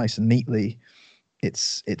together nice and neatly.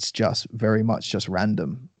 It's just very much just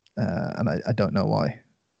random, and I don't know why.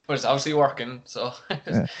 But it's obviously working, so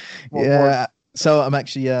yeah. So I'm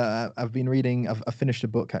actually I've been reading. I've finished a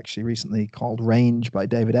book actually recently called Range by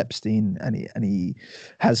David Epstein, and he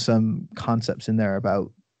has some concepts in there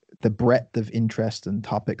about the breadth of interest and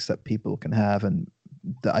topics that people can have, and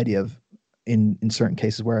the idea of in certain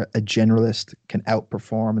cases where a generalist can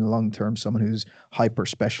outperform in the long term someone who's hyper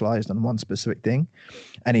specialized on one specific thing.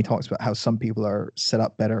 And he talks about how some people are set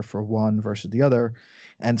up better for one versus the other.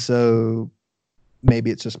 And so maybe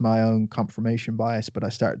it's just my own confirmation bias, but I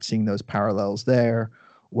started seeing those parallels there,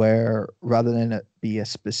 where rather than it be a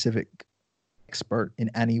specific expert in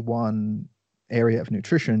any one area of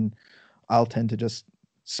nutrition, I'll tend to just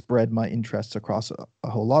spread my interests across a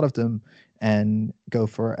whole lot of them and go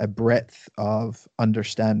for a breadth of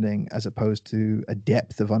understanding as opposed to a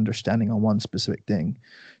depth of understanding on one specific thing.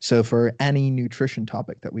 So for any nutrition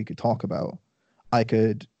topic that we could talk about, I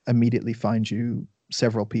could immediately find you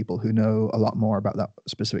several people who know a lot more about that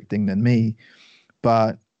specific thing than me.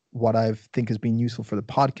 But what I think has been useful for the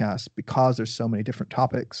podcast, because there's so many different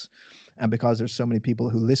topics and because there's so many people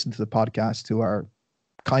who listen to the podcast who are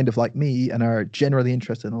kind of like me and are generally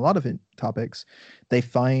interested in a lot of topics, they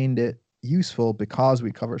find it useful because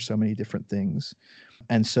we cover so many different things.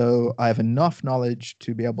 And so I have enough knowledge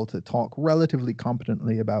to be able to talk relatively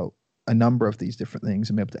competently about a number of these different things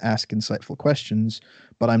and be able to ask insightful questions,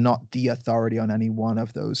 but I'm not the authority on any one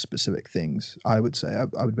of those specific things. I would say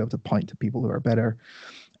I would be able to point to people who are better.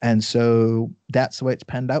 And so that's the way it's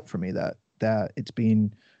panned out for me, that it's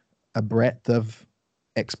been a breadth of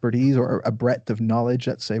expertise or a breadth of knowledge,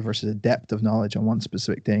 let's say, versus a depth of knowledge on one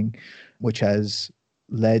specific thing, which has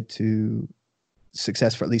led to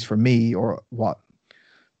success, for at least for me, or what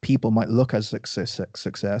people might look as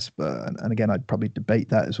success. But and again, I'd probably debate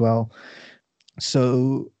that as well.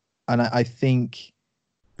 So, and I think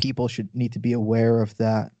people should need to be aware of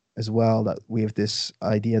that as well, that we have this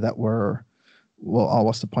idea that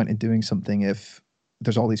what's the point in doing something if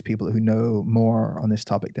there's all these people who know more on this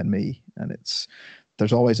topic than me? And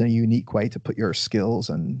there's always a unique way to put your skills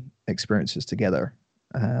and experiences together.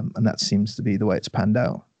 And that seems to be the way it's panned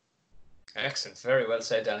out. Excellent. Very well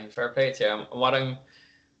said, Danny. Fair play to you. What I'm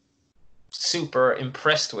super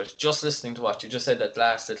impressed with, just listening to what you just said, that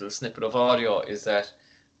last little snippet of audio, is that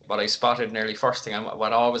what I spotted nearly first thing,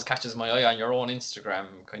 what always catches my eye on your own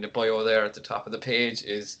Instagram kind of bio there at the top of the page,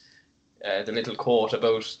 is the little quote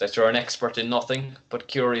about that you're an expert in nothing but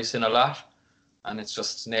curious in a lot. And it's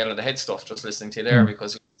just nail on the head stuff just listening to you there,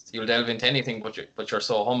 because you'll delve into anything, but you're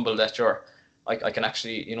so humble that I can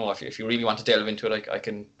actually, if you really want to delve into it, I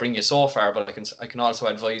can bring you so far, but I can also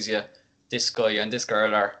advise you, this guy and this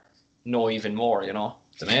girl know even more.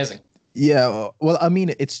 It's amazing. Yeah, well, I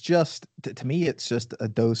mean, it's just, to me, it's just a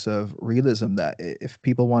dose of realism that if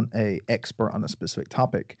people want a expert on a specific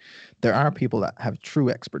topic, there are people that have true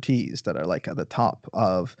expertise that are like at the top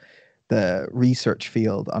of the research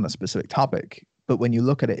field on a specific topic. But when you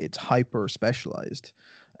look at it, it's hyper specialized.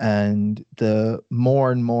 And the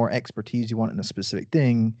more and more expertise you want in a specific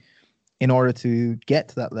thing, in order to get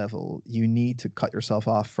to that level, you need to cut yourself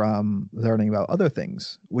off from learning about other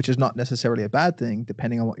things, which is not necessarily a bad thing,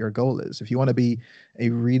 depending on what your goal is. If you want to be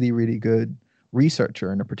a really, really good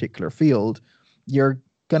researcher in a particular field, you're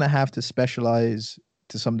going to have to specialize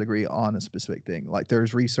to some degree on a specific thing. Like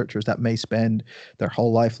there's researchers that may spend their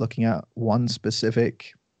whole life looking at one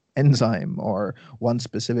specific enzyme or one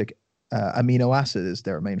specific amino acid is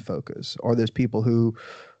their main focus. Or there's people who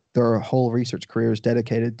their whole research career is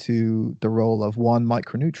dedicated to the role of one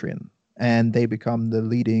micronutrient, and they become the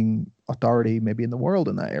leading authority maybe in the world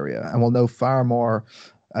in that area and will know far more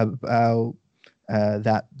about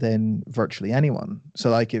that than virtually anyone. So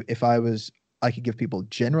like if I could give people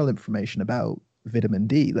general information about vitamin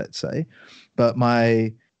D, let's say, but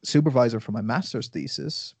my supervisor for my master's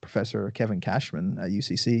thesis, Professor Kevin Cashman at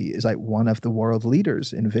UCC, is like one of the world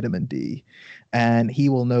leaders in vitamin D, and he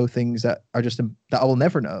will know things that are just that I will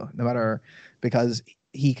never know, no matter, because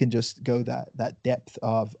he can just go that depth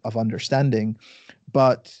of understanding.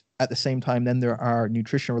 But at the same time, then there are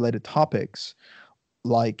nutrition related topics,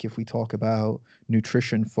 like if we talk about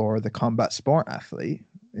nutrition for the combat sport athlete,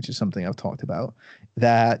 which is something I've talked about,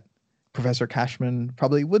 that Professor Cashman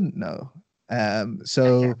probably wouldn't know.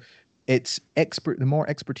 So it's the more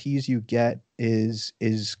expertise you get is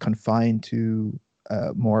confined to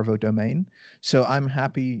more of a domain. So I'm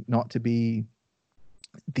happy not to be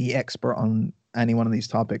the expert on any one of these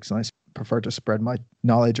topics, and I prefer to spread my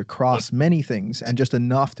knowledge across many things and just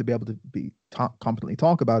enough to be able to competently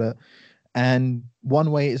talk about it. And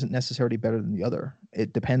one way isn't necessarily better than the other.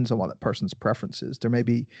 It depends on what that person's preference is. There may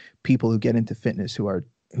be people who get into fitness who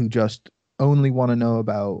just only want to know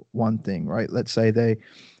about one thing, right? Let's say they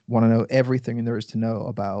want to know everything there is to know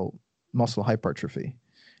about muscle hypertrophy,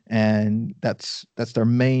 and that's their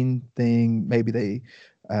main thing. Maybe they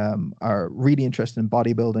are really interested in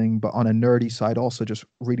bodybuilding, but on a nerdy side also just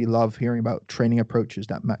really love hearing about training approaches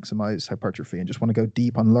that maximize hypertrophy and just want to go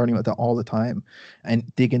deep on learning about that all the time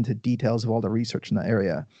and dig into details of all the research in that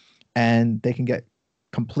area. And they can get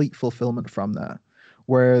complete fulfillment from that.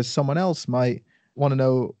 Whereas someone else might want to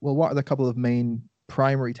know, well, what are the couple of main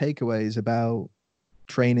primary takeaways about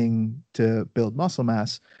training to build muscle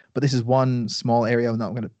mass? But this is one small area I'm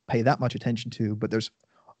not going to pay that much attention to, but there's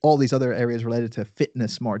all these other areas related to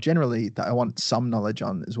fitness more generally that I want some knowledge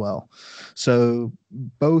on as well. So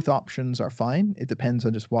both options are fine. It depends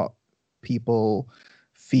on just what people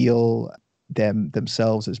feel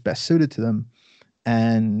themselves is best suited to them.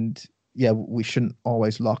 And yeah, we shouldn't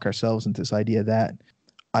always lock ourselves into this idea that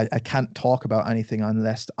I can't talk about anything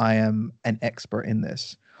unless I am an expert in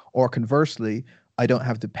this. Or conversely, I don't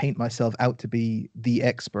have to paint myself out to be the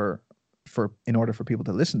expert in order for people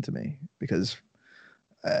to listen to me. Because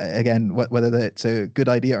again, whether it's a good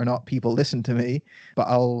idea or not, people listen to me, but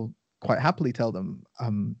I'll quite happily tell them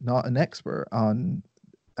I'm not an expert on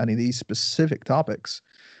any of these specific topics.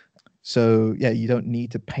 So yeah, you don't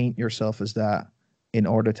need to paint yourself as that in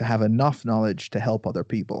order to have enough knowledge to help other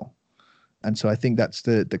people. And so I think that's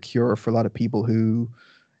the cure for a lot of people who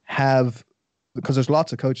have, because there's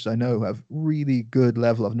lots of coaches I know who have really good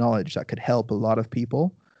level of knowledge that could help a lot of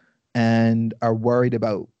people and are worried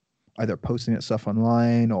about either posting that stuff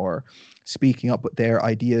online or speaking up with their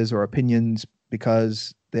ideas or opinions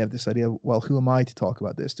because they have this idea, well, who am I to talk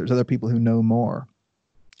about this? There's other people who know more.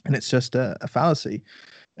 And it's just a fallacy.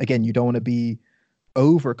 Again, you don't want to be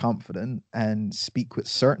overconfident and speak with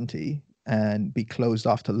certainty and be closed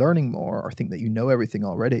off to learning more or think that you know everything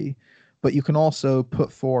already. But you can also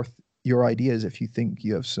put forth your ideas if you think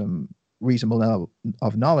you have some reasonable level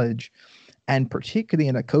of knowledge. And particularly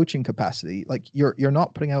in a coaching capacity, like you're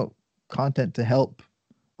not putting out content to help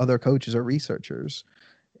other coaches or researchers.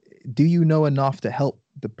 Do you know enough to help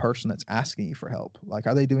the person that's asking you for help? Like,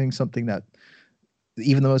 are they doing something that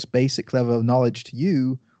even the most basic level of knowledge to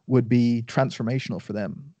you would be transformational for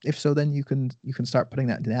them? If so, then you can start putting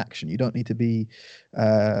that into action. You don't need to be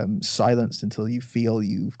silenced until you feel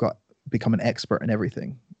you've become an expert in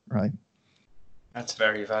everything, right? That's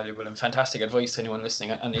very valuable and fantastic advice to anyone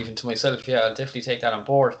listening, and even to myself. Yeah, I'll definitely take that on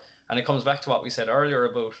board. And it comes back to what we said earlier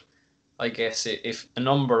about, I guess, if a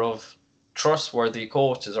number of trustworthy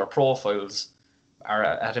coaches or profiles are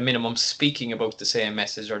at a minimum speaking about the same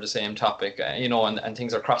message or the same topic, and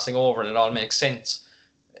things are crossing over and it all makes sense.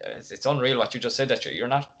 It's unreal what you just said, that you're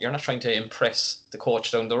not trying to impress the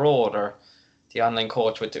coach down the road or the online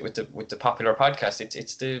coach with the popular podcast.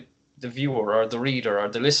 It's the viewer or the reader or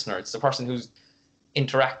the listener. It's the person who's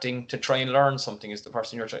interacting to try and learn something, is the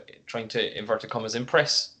person you're trying to, inverted commas,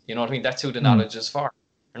 impress. You know what I mean? That's who the knowledge is for.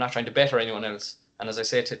 You're not trying to better anyone else. And as I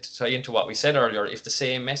say, to tie into what we said earlier, if the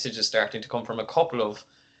same message is starting to come from a couple of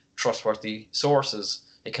trustworthy sources,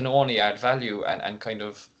 it can only add value and kind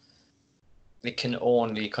of, it can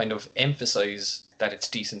only kind of emphasize that it's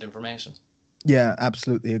decent information. Yeah,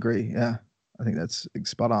 absolutely agree. Yeah, I think that's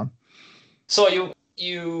spot on. So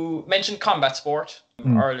you mentioned combat sport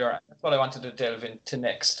earlier. That's what I wanted to delve into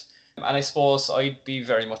next. And I suppose I'd be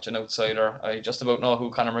very much an outsider. I just about know who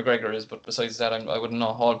Conor McGregor is, but besides that, I wouldn't know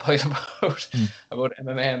a whole pile about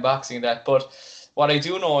MMA and boxing and that. But what I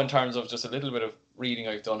do know, in terms of just a little bit of reading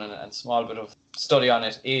I've done and a small bit of study on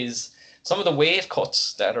it, is some of the weight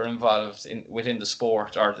cuts that are involved within the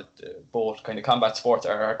sport, or both kind of combat sports,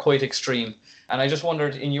 are quite extreme. And I just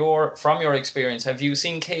wondered, from your experience, have you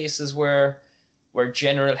seen cases where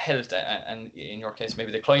general health, and in your case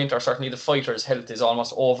maybe the client or certainly the fighter's health, is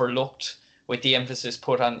almost overlooked, with the emphasis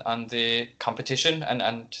put on the competition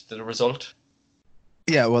and the result?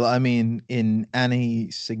 Yeah, well, I mean, in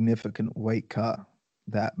any significant weight cut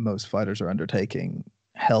that most fighters are undertaking,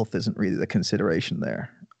 health isn't really the consideration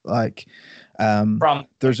there. Like, from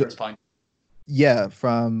there's point. Yeah,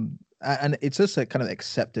 and it's just a kind of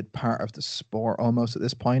accepted part of the sport almost at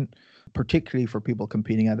this point, particularly for people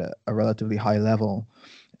competing at a relatively high level.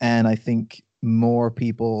 And I think more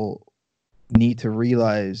people need to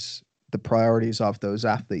realize the priorities of those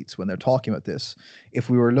athletes when they're talking about this. If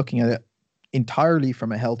we were looking at it entirely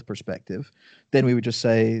from a health perspective, then we would just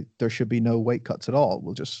say there should be no weight cuts at all.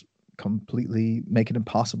 We'll just completely make it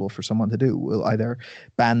impossible for someone to do. We'll either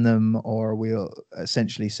ban them, or we'll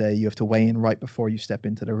essentially say you have to weigh in right before you step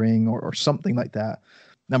into the ring, or something like that.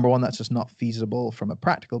 Number one, that's just not feasible from a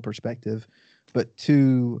practical perspective. But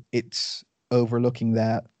two, it's overlooking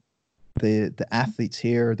that the athletes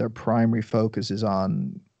here, their primary focus is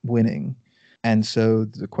on winning. And so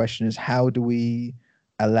the question is, how do we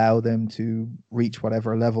allow them to reach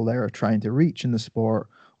whatever level they're trying to reach in the sport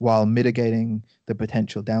while mitigating the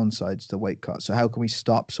potential downsides to weight cut? So how can we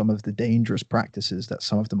stop some of the dangerous practices that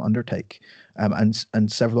some of them undertake?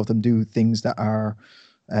 And several of them do things that are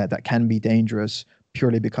that can be dangerous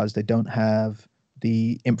purely because they don't have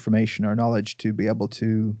the information or knowledge to be able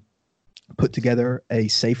to put together a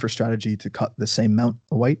safer strategy to cut the same amount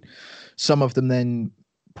of weight. Some of them then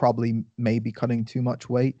probably may be cutting too much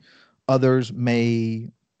weight. Others may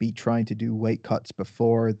be trying to do weight cuts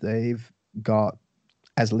before they've got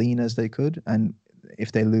as lean as they could. And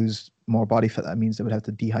if they lose more body fat, that means they would have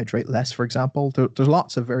to dehydrate less, for example. There's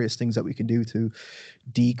lots of various things that we can do to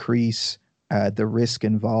decrease the risk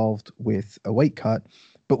involved with a weight cut,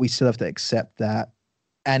 but we still have to accept that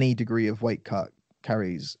any degree of weight cut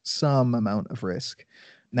carries some amount of risk.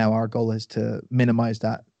 Now, our goal is to minimize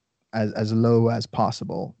that as low as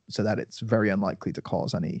possible, so that it's very unlikely to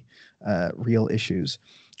cause any real issues,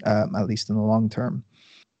 at least in the long term.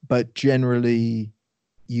 But generally,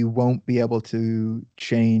 you won't be able to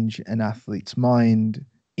change an athlete's mind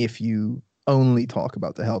if you only talk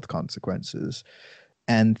about the health consequences.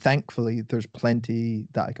 And thankfully, there's plenty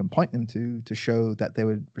that I can point them to show that they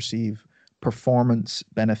would receive performance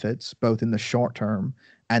benefits, both in the short term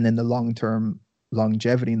and in the long term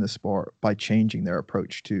longevity in the sport, by changing their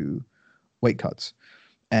approach to weight cuts.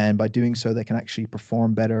 And by doing so, they can actually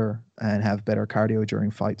perform better and have better cardio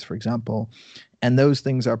during fights, for example. And those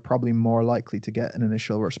things are probably more likely to get an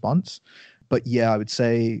initial response. But yeah, I would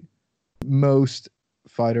say most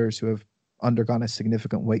fighters who have undergone a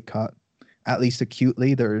significant weight cut, at least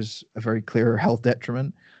acutely, there's a very clear health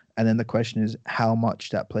detriment. And then the question is how much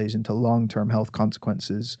that plays into long-term health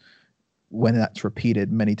consequences when that's repeated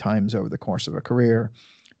many times over the course of a career.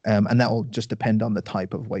 And that will just depend on the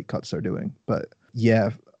type of weight cuts they're doing. But yeah,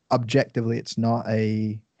 objectively, it's not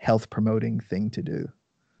a health promoting thing to do.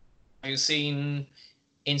 Have you seen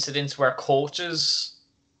incidents where coaches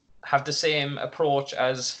have the same approach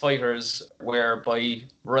as fighters, where by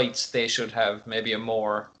rights they should have maybe a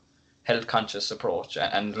more health conscious approach?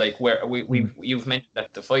 And like where you've mentioned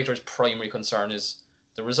that the fighter's primary concern is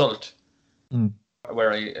the result,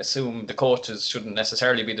 where I assume the coaches shouldn't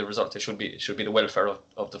necessarily be the result. It should be the welfare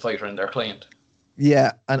of the fighter and their client.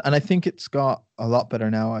 Yeah, and I think it's got a lot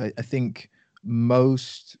better now. I think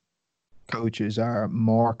most coaches are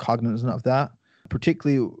more cognizant of that,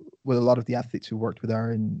 particularly with a lot of the athletes who worked with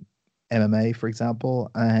are in MMA, for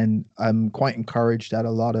example. And I'm quite encouraged that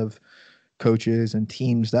a lot of coaches and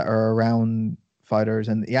teams that are around fighters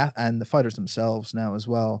and the fighters themselves now as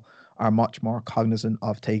well are much more cognizant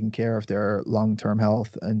of taking care of their long-term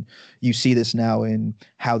health. And you see this now in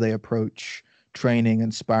how they approach training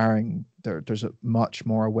and sparring. There's a much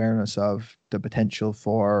more awareness of the potential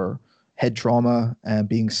for head trauma and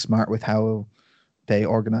being smart with how they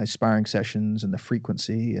organize sparring sessions and the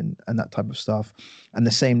frequency and that type of stuff. And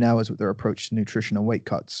the same now as with their approach to nutrition and weight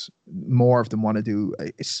cuts. More of them want to do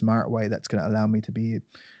a smart way that's going to allow me to be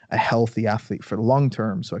a healthy athlete for the long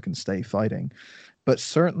term so I can stay fighting. But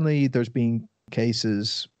certainly there's been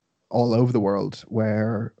cases all over the world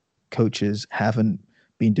where coaches haven't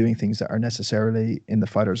been doing things that are necessarily in the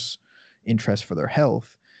fighter's interest for their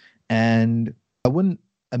health. And I wouldn't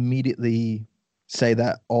immediately say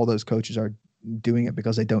that all those coaches are doing it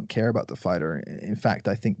because they don't care about the fighter. In fact,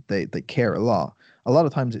 I think they care a lot. A lot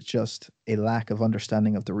of times it's just a lack of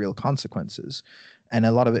understanding of the real consequences. And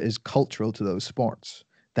a lot of it is cultural to those sports.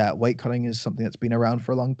 That weight cutting is something that's been around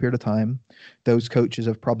for a long period of time. Those coaches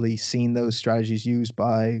have probably seen those strategies used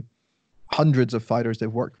by hundreds of fighters they've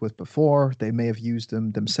worked with before. They may have used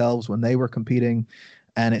them themselves when they were competing.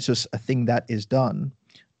 And it's just a thing that is done.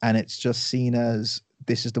 And it's just seen as,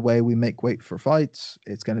 this is the way we make weight for fights.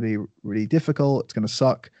 It's going to be really difficult. It's going to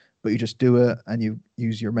suck, but you just do it and you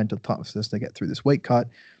use your mental toughness to get through this weight cut.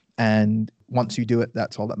 And once you do it,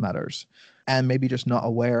 that's all that matters. And maybe just not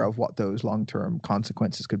aware of what those long-term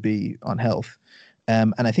consequences could be on health.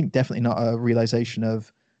 And I think definitely not a realization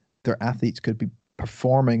of their athletes could be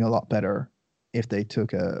performing a lot better if they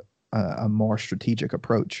took a more strategic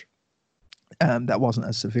approach that wasn't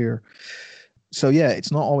as severe. So yeah,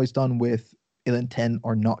 it's not always done with ill intent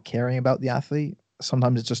or not caring about the athlete.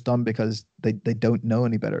 Sometimes it's just done because they don't know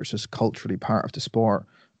any better. It's just culturally part of the sport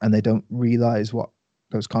and they don't realize what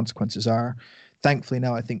those consequences are. Thankfully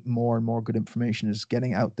now I think more and more good information is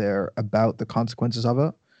getting out there about the consequences of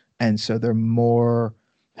it. And so they're more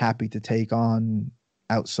happy to take on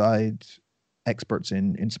outside experts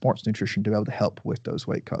in sports nutrition to be able to help with those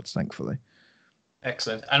weight cuts, thankfully.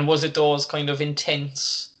 Excellent. And was it those kind of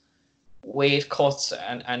intense weight cuts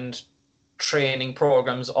and training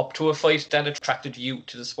programs up to a fight that attracted you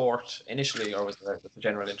to the sport initially, or was it a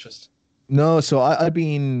general interest? No, so I've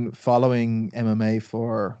been following MMA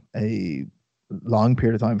for a long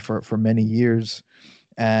period of time, for many years.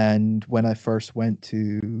 And when I first went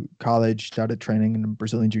to college, started training in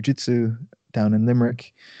Brazilian Jiu-Jitsu down in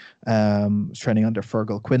Limerick. Was training under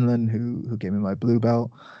Fergal Quinlan, who gave me my blue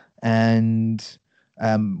belt. And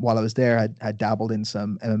while I was there, I dabbled in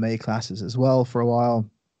some MMA classes as well for a while,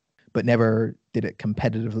 but never did it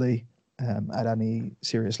competitively at any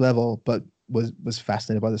serious level, but was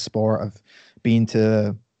fascinated by the sport. I've been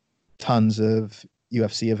to tons of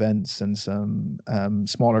UFC events and some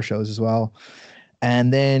smaller shows as well.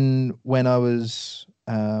 And then when I was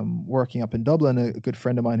working up in Dublin, a good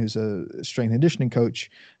friend of mine who's a strength and conditioning coach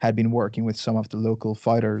had been working with some of the local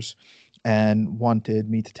fighters and wanted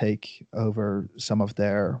me to take over some of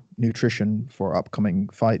their nutrition for upcoming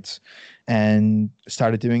fights, and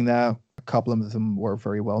started doing that. A couple of them were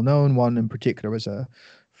very well known. One in particular was a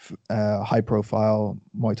high profile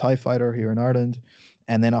Muay Thai fighter here in Ireland.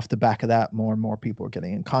 And then off the back of that, more and more people were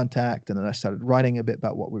getting in contact. And then I started writing a bit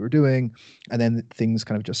about what we were doing. And then things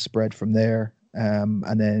kind of just spread from there.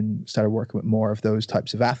 And then started working with more of those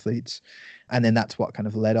types of athletes. And then that's what kind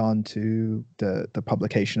of led on to the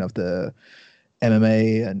publication of the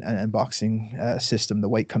MMA and boxing system, the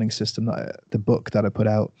weight cutting system. The book that I put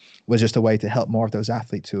out was just a way to help more of those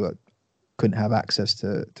athletes who couldn't have access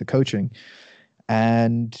to coaching.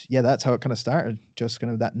 And yeah, that's how it kind of started. Just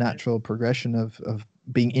kind of that natural progression of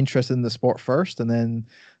being interested in the sport first, and then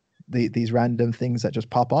these random things that just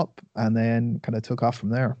pop up, and then kind of took off from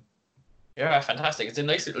there. Yeah, fantastic. It's a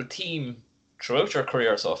nice little theme throughout your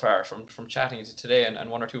career so far, from chatting to today and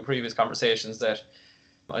one or two previous conversations, that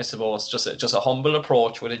I suppose just a humble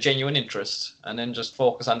approach with a genuine interest, and then just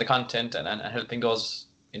focus on the content and helping those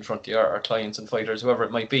in front of our clients and fighters, whoever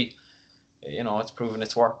it might be. It's proven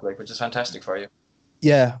its work, like, which is fantastic for you.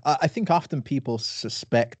 Yeah, I think often people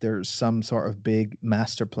suspect there's some sort of big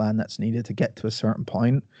master plan that's needed to get to a certain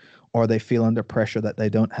point, or they feel under pressure that they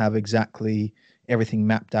don't have exactly everything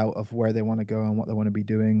mapped out of where they want to go and what they want to be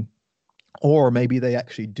doing. Or maybe they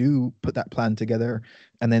actually do put that plan together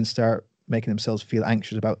and then start making themselves feel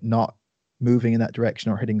anxious about not moving in that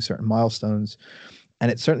direction or hitting certain milestones. And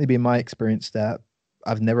it's certainly been my experience that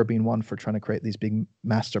I've never been one for trying to create these big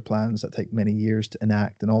master plans that take many years to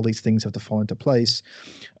enact and all these things have to fall into place.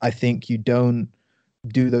 I think you don't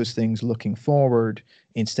do those things looking forward.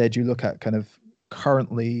 Instead, you look at kind of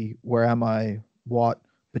currently, where am I? What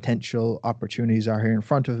potential opportunities are here in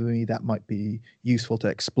front of me that might be useful to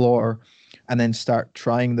explore, and then start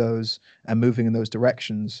trying those and moving in those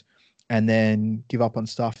directions, and then give up on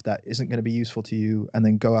stuff that isn't going to be useful to you, and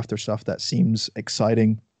then go after stuff that seems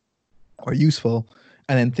exciting or useful.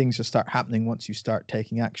 And then things just start happening once you start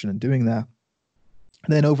taking action and doing that.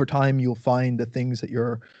 And then over time, you'll find the things that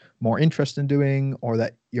you're more interested in doing or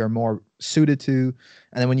that you're more suited to.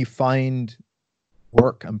 And then when you find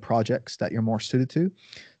work and projects that you're more suited to,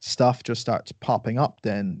 stuff just starts popping up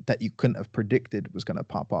then that you couldn't have predicted was going to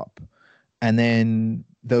pop up. And then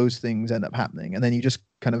those things end up happening. And then you just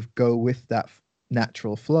kind of go with that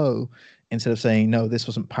natural flow instead of saying, no, this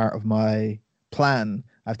wasn't part of my plan.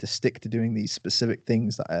 I have to stick to doing these specific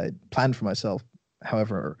things that I planned for myself,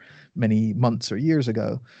 however many months or years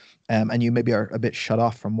ago. And you maybe are a bit shut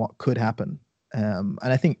off from what could happen. And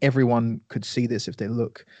I think everyone could see this if they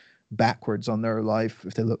look backwards on their life,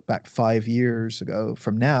 if they look back 5 years ago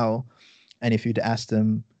from now, and if you'd asked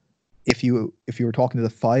them, if you were talking to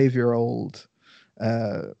the 5-year-old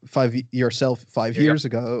yourself 5 years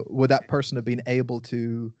ago, would that person have been able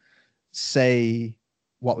to say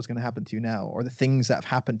what was going to happen to you now, or the things that have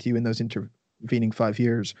happened to you in those intervening 5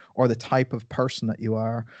 years, or the type of person that you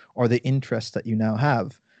are, or the interests that you now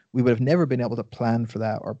have? We would have never been able to plan for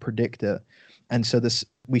that or predict it. And so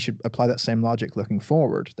we should apply that same logic looking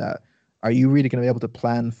forward, that are you really going to be able to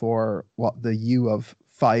plan for what the you of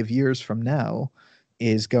 5 years from now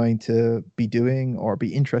is going to be doing or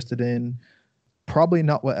be interested in? Probably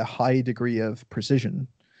not with a high degree of precision,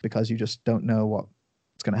 because you just don't know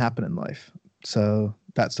what's going to happen in life. So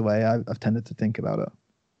that's the way I've tended to think about it.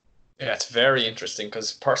 Yeah, it's very interesting,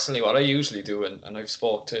 because personally what I usually do, and I've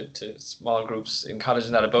spoke to small groups in college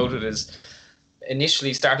and that about it, is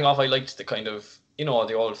initially starting off, I liked the kind of,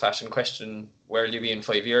 the old fashioned question, where will you be in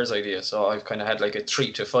 5 years idea. So I've kind of had like a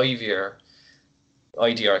 3 to 5 year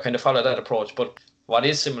idea. I kind of follow that approach. But what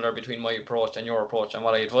is similar between my approach and your approach, and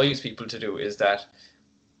what I advise people to do, is that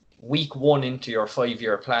week 1 into your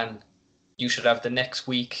 5-year plan, you should have the next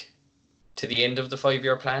week to the end of the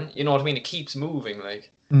 5-year plan. You know what I mean? It keeps moving,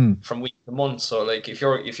 like from week to month. So like if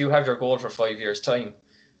you have your goal for 5 years time,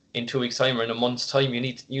 in 2 weeks time or in a month's time, you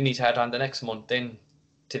need to add on the next month then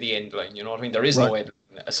to the end line. You know what I mean? There is no end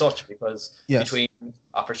as such, because between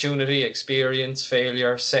opportunity, experience,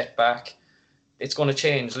 failure, setback, it's going to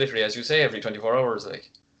change literally, as you say, every 24 hours. Like,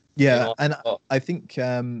 and I think,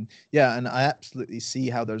 and I absolutely see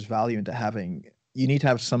how there's value into you need to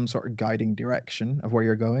have some sort of guiding direction of where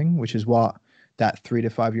you're going, which is what that 3 to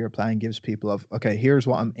 5 year plan gives people of, okay, here's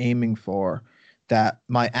what I'm aiming for, that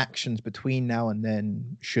my actions between now and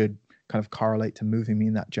then should kind of correlate to moving me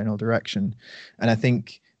in that general direction. And I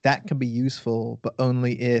think that can be useful, but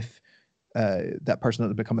only if that person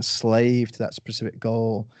doesn't become a slave to that specific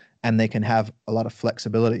goal, and they can have a lot of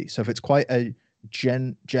flexibility. So if it's quite a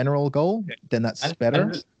general goal, then that's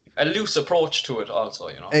better. A loose approach to it also,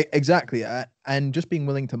 Exactly. And just being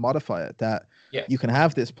willing to modify it, that you can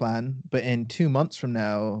have this plan, but in 2 months from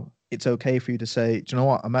now, it's okay for you to say, do you know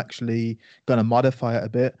what, I'm actually going to modify it a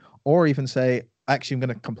bit, or even say, actually, I'm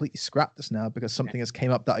going to completely scrap this now because something has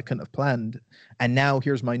came up that I couldn't have planned. And now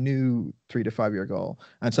here's my new 3 to 5 year goal.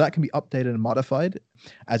 And so that can be updated and modified,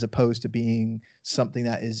 as opposed to being something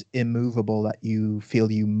that is immovable that you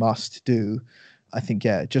feel you must do. I think,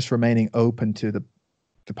 just remaining open to the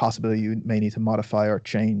possibility you may need to modify or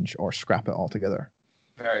change or scrap it altogether.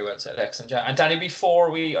 Very well said. Excellent. Yeah. And Danny,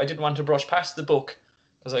 I didn't want to brush past the book,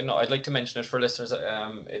 because I know I'd like to mention it for listeners.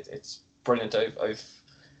 It's brilliant. I've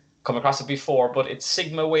come across it before, but it's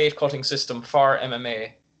Sigma Weight Cutting System for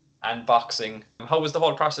MMA and Boxing. How was the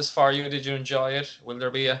whole process for you? Did you enjoy it? Will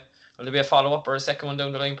there be a follow-up or a second one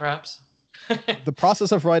down the line, perhaps? The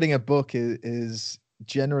process of writing a book is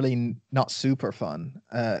generally not super fun.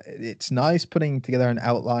 It's nice putting together an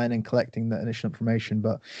outline and collecting the initial information,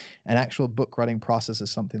 but an actual book writing process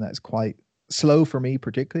is something that is quite slow for me,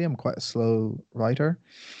 particularly. I'm quite a slow writer,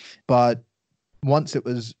 but once it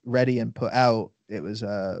was ready and put out, it was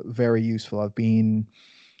very useful. I've been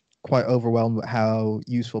quite overwhelmed with how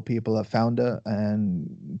useful people have found it, and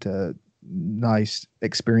the nice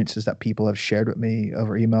experiences that people have shared with me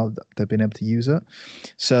over email that they've been able to use it.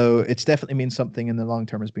 So it's definitely been something in the long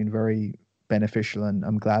term has been very beneficial, and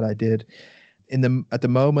I'm glad I did. At the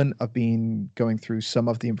moment, I've been going through some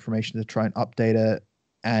of the information to try and update it,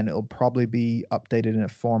 and it'll probably be updated in a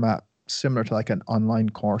format similar to like an online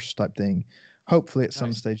course type thing, hopefully at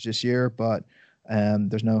some stage this year. But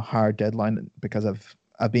there's no hard deadline because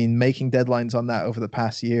I've been making deadlines on that over the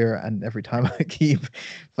past year, and every time I keep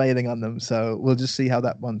failing on them. So we'll just see how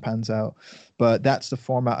that one pans out. But that's the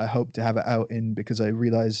format I hope to have it out in, because I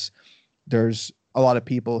realize there's a lot of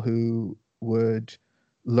people who would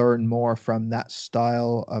learn more from that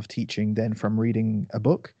style of teaching than from reading a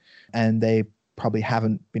book, and they probably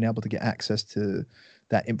haven't been able to get access to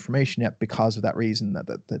that information yet because of that reason,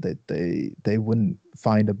 that they wouldn't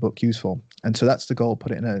find a book useful. And so that's the goal,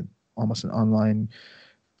 put it in a almost an online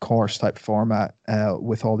course type format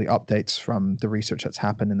with all the updates from the research that's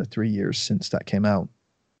happened in the 3 years since that came out.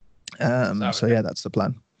 So yeah, that's the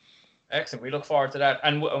plan. Excellent. We look forward to that.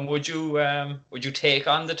 And would you take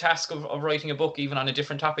on the task of writing a book even on a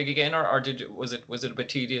different topic again, or was it a bit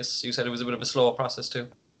tedious? You said it was a bit of a slow process too.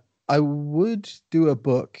 I would do a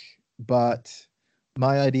book, but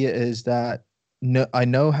my idea is that I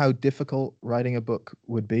know how difficult writing a book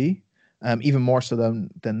would be, even more so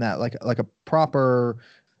than that. Like a proper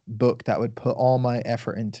book that would put all my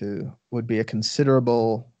effort into would be a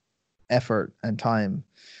considerable effort and time.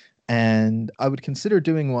 And I would consider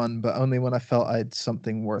doing one, but only when I felt I had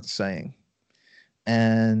something worth saying.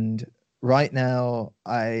 And right now,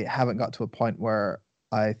 I haven't got to a point where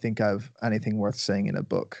I think I've anything worth saying in a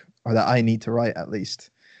book, or that I need to write at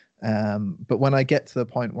least. But when I get to the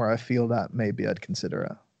point where I feel that, maybe I'd consider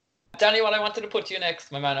it. Danny, what I wanted to put to you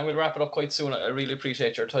next, my man, and we'll wrap it up quite soon. I really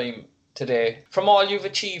appreciate your time today. From all you've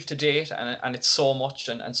achieved to date, and it's so much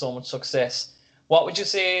and so much success, what would you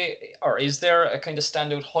say, or is there a kind of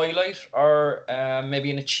standout highlight, or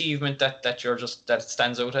maybe an achievement that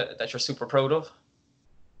stands out, that you're super proud of?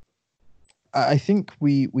 I think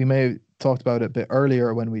we may have talked about it a bit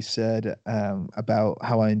earlier when we said about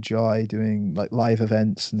how I enjoy doing like live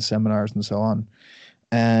events and seminars and so on.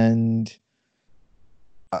 And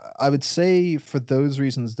I would say for those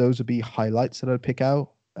reasons, those would be highlights that I'd pick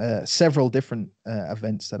out. Several different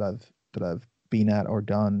events that I've been at or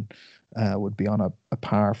done would be on a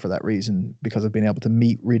par for that reason, because I've been able to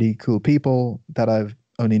meet really cool people that I've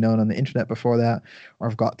only known on the internet before that, or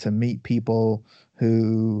I've got to meet people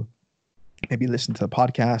who maybe listen to the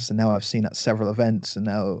podcast and now I've seen at several events, and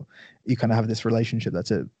now you kind of have this relationship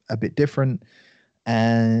that's a bit different.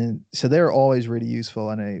 And so they're always really useful,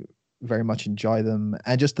 and I very much enjoy them.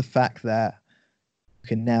 And just the fact that you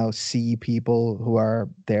can now see people who are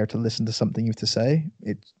there to listen to something you have to say,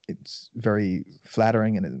 it's very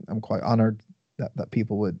flattering, and I'm quite honored that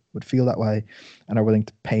people would feel that way and are willing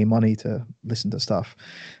to pay money to listen to stuff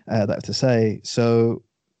that I have to say. So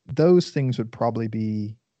those things would probably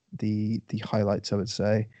be the highlights, I would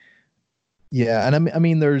say. Yeah, and I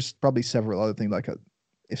mean there's probably several other things, like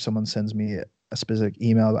if someone sends me a specific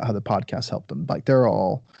email about how the podcast helped them, like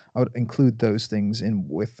I would include those things in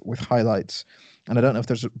with highlights. And I don't know if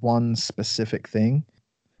there's one specific thing,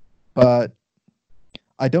 but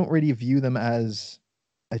I don't really view them as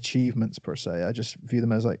achievements per se. I just view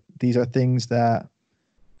them as like, these are things that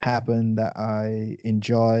happen that I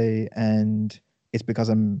enjoy, and it's because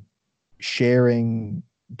I'm sharing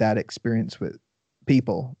that experience with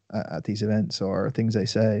people at these events or things they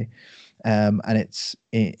say, and it's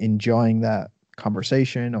enjoying that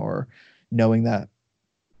conversation, or knowing that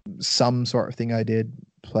some sort of thing I did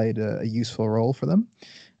played a useful role for them.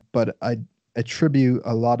 But I attribute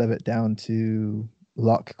a lot of it down to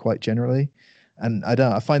luck quite generally. And I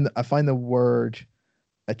don't know, I find the word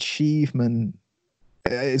achievement,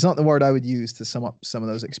 it's not the word I would use to sum up some of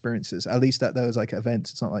those experiences, at least at those like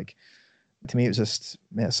events. It's not like, to me, it was just,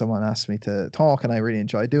 yeah, someone asked me to talk and I really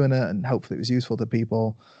enjoyed doing it, and hopefully it was useful to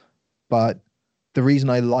people. But the reason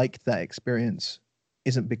I liked that experience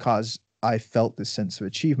isn't because I felt this sense of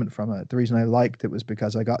achievement from it. The reason I liked it was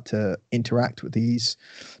because I got to interact with these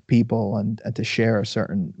people and to share a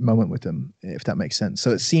certain moment with them, if that makes sense.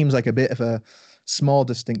 So it seems like a bit of a small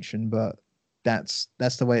distinction, but that's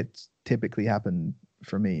the way it's typically happened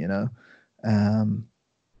for me, you know?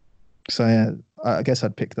 So yeah, I guess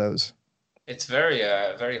I'd pick those. It's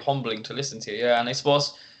very humbling to listen to, yeah. And I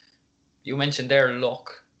suppose you mentioned there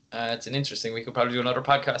luck. It's an interesting, we could probably do another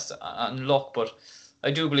podcast on luck, but I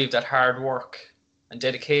do believe that hard work and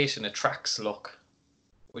dedication attracts luck.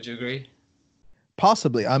 Would you agree?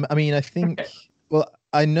 Possibly. I mean, I think. Okay. Well,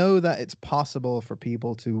 I know that it's possible for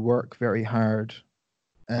people to work very hard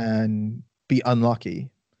and be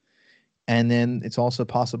unlucky, and then it's also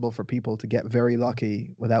possible for people to get very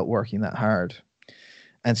lucky without working that hard.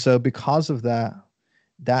 And so, because of that,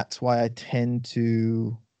 that's why I tend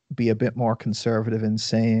to be a bit more conservative in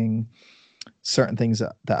saying certain things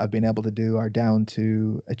that I've been able to do are down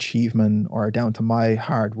to achievement or are down to my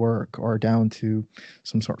hard work or down to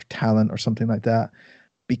some sort of talent or something like that,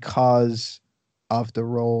 because of the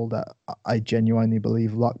role that I genuinely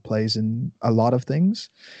believe luck plays in a lot of things.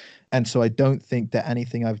 And so I don't think that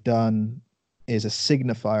anything I've done is a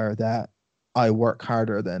signifier that I work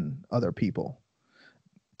harder than other people.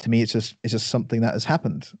 To me, it's just something that has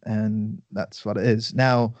happened, and that's what it is.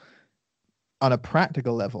 Now, on a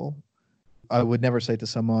practical level, I would never say to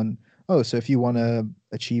someone, "Oh, so if you want to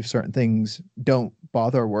achieve certain things, don't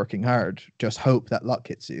bother working hard. Just hope that luck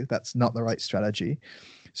hits you." That's not the right strategy.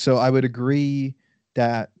 So I would agree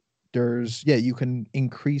that you can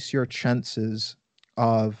increase your chances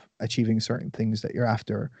of achieving certain things that you're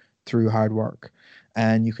after through hard work.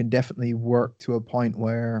 And you can definitely work to a point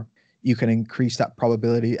where you can increase that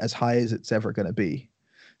probability as high as it's ever going to be.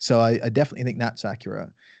 So I definitely think that's accurate.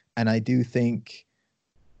 And I do think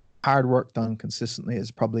hard work done consistently is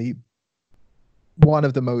probably one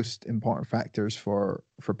of the most important factors for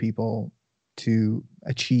people to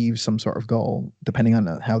achieve some sort of goal, depending on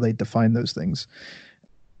how they define those things.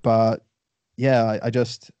 But yeah,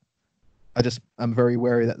 I'm very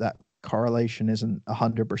wary that correlation isn't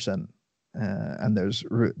 100%, and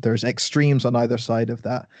there's extremes on either side of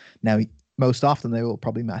that. Now, most often they will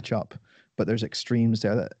probably match up, but there's extremes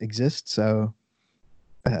there that exist. So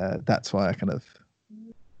that's why I kind of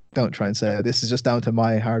don't try and say, oh, this is just down to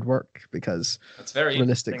my hard work, because That's very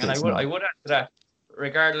interesting, realistically, and it's not. I would add to that,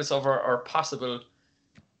 regardless of our possible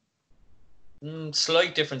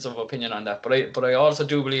slight difference of opinion on that, but I also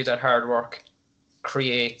do believe that hard work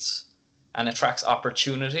creates and attracts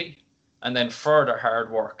opportunity, and then further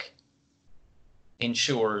hard work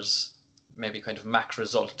ensures maybe kind of max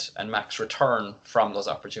result and max return from those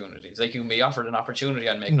opportunities. Like, you can be offered an opportunity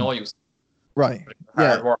and make no use. Right. But if you're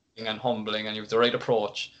Yeah. hardworking and humbling and you have the right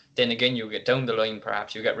approach, then again you get down the line,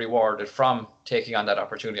 perhaps you get rewarded from taking on that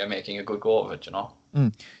opportunity and making a good go of it, you know?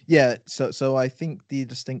 Yeah. So I think the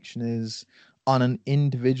distinction is, on an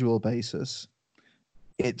individual basis,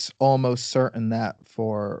 it's almost certain that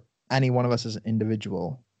for any one of us as an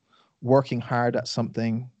individual, working hard at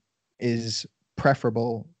something is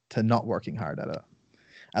preferable to not working hard at it.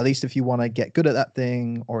 At least if you want to get good at that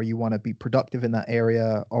thing, or you want to be productive in that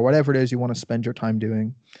area, or whatever it is you want to spend your time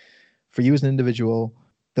doing, for you as an individual,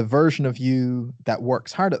 the version of you that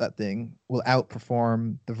works hard at that thing will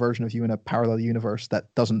outperform the version of you in a parallel universe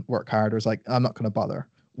that doesn't work hard or is like, I'm not going to bother.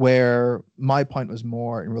 Where my point was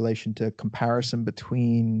more in relation to comparison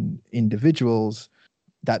between individuals,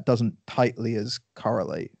 that doesn't tightly as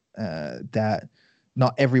correlate. That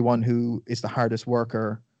not everyone who is the hardest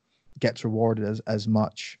worker gets rewarded as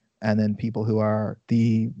much, and then people who are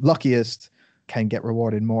the luckiest can get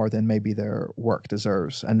rewarded more than maybe their work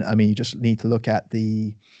deserves. And I mean, you just need to look at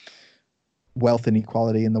the wealth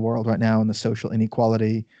inequality in the world right now and the social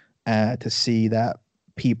inequality to see that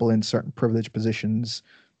people in certain privileged positions,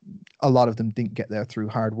 a lot of them didn't get there through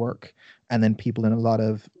hard work, and then people in a lot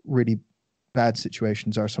of really bad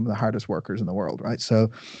situations are some of the hardest workers in the world, right? So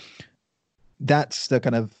that's the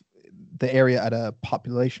kind of the area at a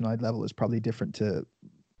population-wide level is probably different to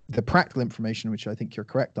the practical information, which I think you're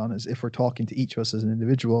correct on, is if we're talking to each of us as an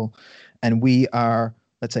individual and we are,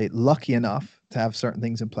 let's say, lucky enough to have certain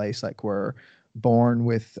things in place, like we're born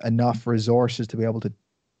with enough resources to be able to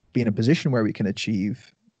be in a position where we can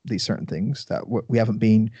achieve these certain things, that we haven't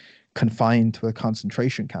been confined to a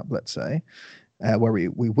concentration camp, let's say, where we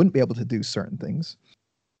wouldn't be able to do certain things.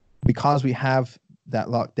 Because we have that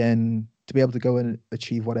luck, then to be able to go and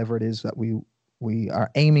achieve whatever it is that we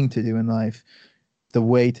are aiming to do in life, the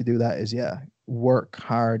way to do that is, work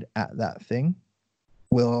hard at that thing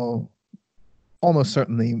will almost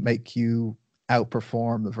certainly make you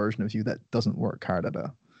outperform the version of you that doesn't work hard at it.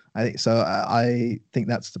 I think so. I think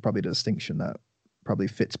that's probably the distinction that probably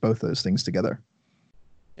fits both those things together.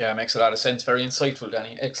 Yeah, it makes a lot of sense. Very insightful,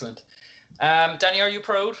 Danny. Excellent. Danny, are you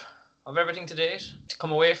proud of everything to date? To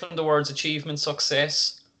come away from the words achievement,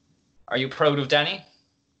 success, are you proud of Danny?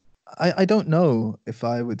 I don't know if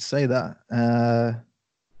I would say that.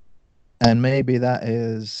 And maybe that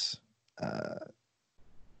is,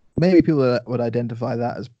 maybe people would identify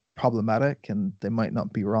that as problematic, and they might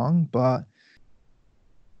not be wrong. But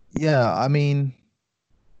yeah, I mean,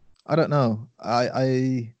 I don't know.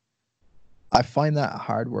 I I find that a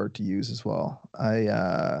hard word to use as well.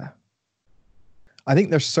 I think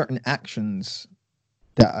there's certain actions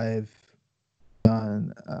that I've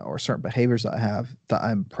done or certain behaviors that I have that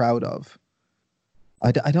I'm proud of.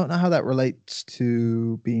 I don't know how that relates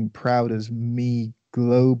to being proud as me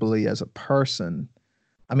globally as a person.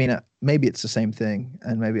 I mean, maybe it's the same thing,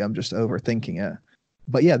 and maybe I'm just overthinking it.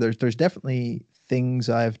 But yeah, there's definitely things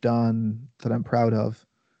I've done that I'm proud of.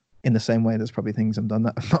 In the same way, there's probably things I've done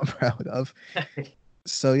that I'm not proud of.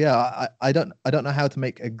 So yeah, I don't know how to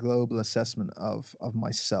make a global assessment of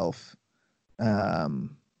myself. Yeah,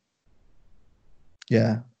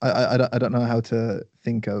 I don't know how to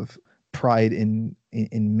think of pride in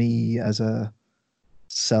me as a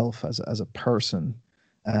self, as a person,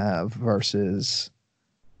 versus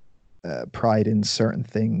pride in certain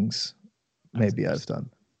things maybe I've done.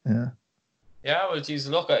 Yeah. Yeah, well, geez,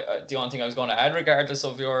 look, the only thing I was going to add, regardless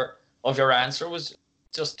of your answer, was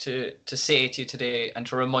just to say to you today and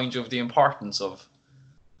to remind you of the importance of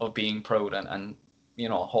being proud and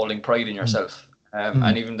holding pride in yourself.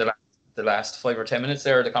 And even the last 5 or 10 minutes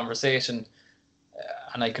there of the conversation,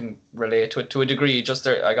 and I can relate to it to a degree. Just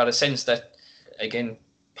there, I got a sense that, again,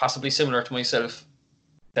 possibly similar to myself,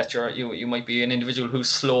 that you might be an individual who's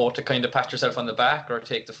slow to kind of pat yourself on the back or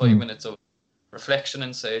take the 5 minutes of reflection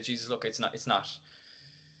and say, Jesus, look, it's not.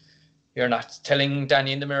 You're not telling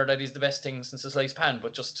Danny in the mirror that he's the best thing since the sliced pan,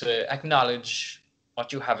 but just to acknowledge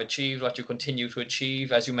what you have achieved, what you continue to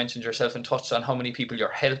achieve, as you mentioned yourself and touched on how many people you're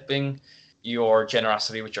helping, your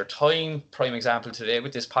generosity with your time, prime example today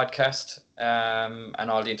with this podcast, and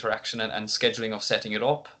all the interaction and scheduling of setting it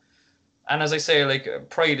up. And as I say, like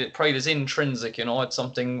pride is intrinsic, it's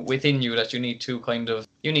something within you that you need to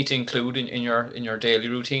include in your daily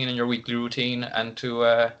routine and your weekly routine, and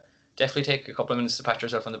to definitely take a couple of minutes to pat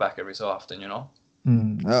yourself on the back every so often,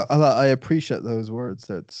 I appreciate those words.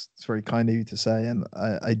 It's very kind of you to say, and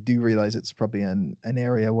I do realize it's probably an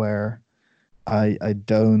area where I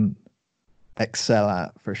don't excel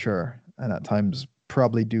at, for sure, and at times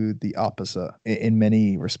probably do the opposite in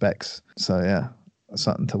many respects. So yeah,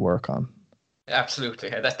 something to work on. Absolutely,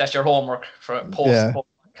 that's your homework for a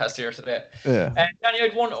podcast here today. Yeah. Danny, I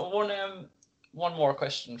had one more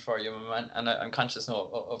question for you, my man, and I'm conscious now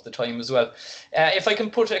of the time as well. If I can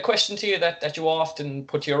put a question to you that you often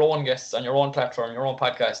put to your own guests on your own platform, your own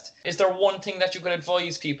podcast, is there one thing that you could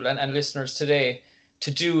advise people and listeners today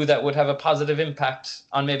to do that would have a positive impact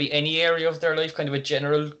on maybe any area of their life, kind of a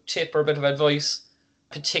general tip or a bit of advice,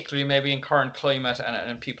 particularly maybe in current climate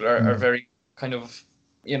and people are very kind of,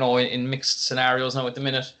 in mixed scenarios now at the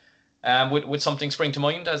minute. Would something spring to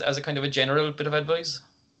mind as a kind of a general bit of advice?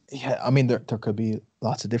 Yeah, I mean, there could be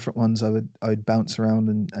lots of different ones I would bounce around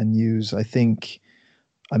and use. I think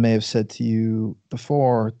I may have said to you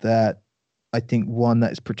before that I think one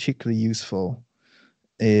that is particularly useful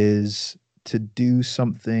is to do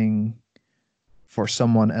something for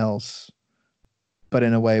someone else, but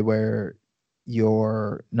in a way where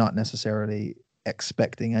you're not necessarily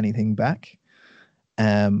expecting anything back.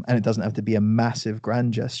 And it doesn't have to be a massive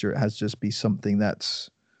grand gesture. It has to just be something that's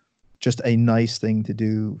just a nice thing to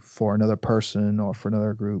do for another person or for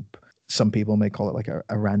another group. Some people may call it like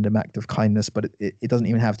a random act of kindness, but it doesn't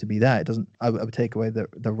even have to be that. It doesn't. I would take away the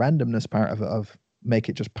randomness part of it, of make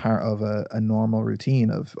it just part of a normal routine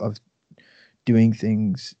of doing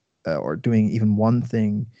things or doing even one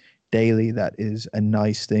thing daily that is a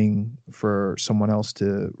nice thing for someone else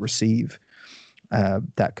to receive.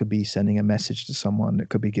 That could be sending a message to someone. It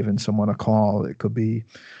could be giving someone a call. It could be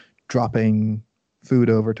dropping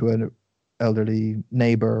food over to an elderly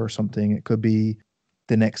neighbor or something. It could be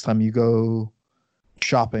the next time you go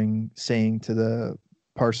shopping, saying to the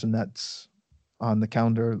person that's on the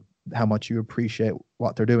counter how much you appreciate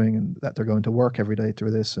what they're doing and that they're going to work every day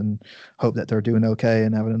through this and hope that they're doing okay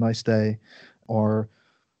and having a nice day. Or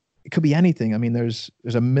it could be anything. I mean, there's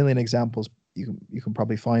a million examples you can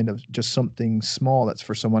probably find of just something small that's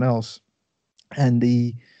for someone else. And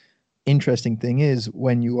the interesting thing is,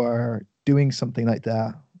 when you are doing something like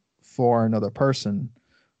that for another person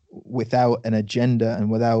without an agenda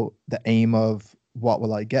and without the aim of what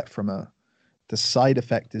will I get from it, the side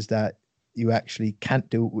effect is that you actually can't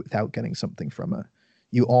do it without getting something from it.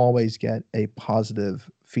 You always get a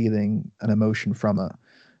positive feeling and emotion from it.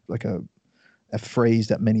 Like a phrase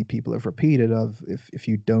that many people have repeated of, if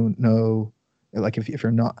you don't know, like if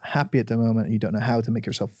you're not happy at the moment and you don't know how to make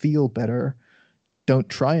yourself feel better, don't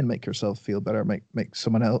try and make yourself feel better. Make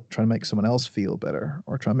someone else, try to make someone else feel better,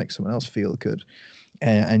 or try and make someone else feel good.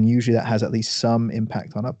 And usually that has at least some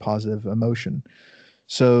impact on a positive emotion.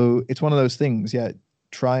 So it's one of those things. Yeah,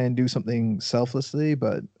 try and do something selflessly,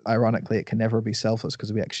 but ironically, it can never be selfless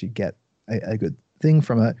because we actually get a good thing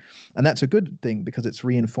from it. And that's a good thing because it's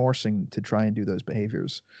reinforcing to try and do those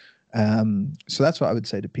behaviors. So that's what I would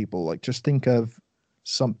say to people. Like, just think of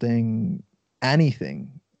something,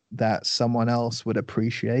 anything that someone else would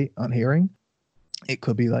appreciate on hearing. It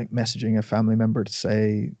could be like messaging a family member to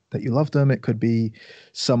say that you love them. It could be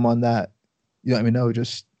someone that you don't even know,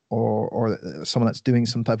 just or someone that's doing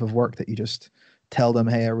some type of work that you just tell them,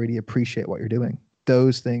 hey, I really appreciate what you're doing.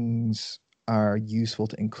 Those things are useful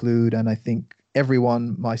to include, and I think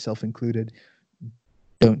everyone, myself included,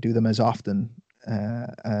 don't do them as often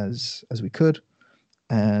as we could,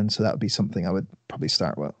 and so that would be something I would probably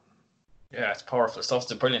start with. Yeah, it's powerful stuff.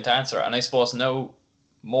 It's a brilliant answer, and I suppose now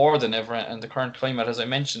more than ever in the current climate, as I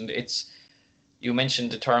mentioned, you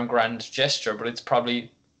mentioned the term grand gesture, but it's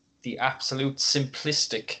probably the absolute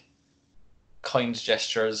simplistic kind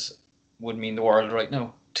gestures would mean the world right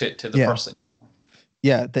now to the person.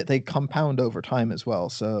 Yeah, they compound over time as well.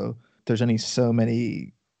 So there's only so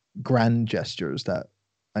many grand gestures that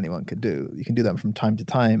anyone could do. You can do them from time to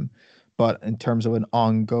time, but in terms of an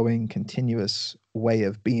ongoing, continuous way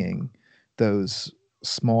of being, those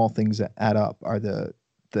small things that add up are the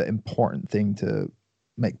important thing to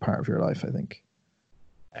make part of your life, I think.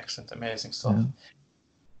 Excellent, amazing stuff. Yeah.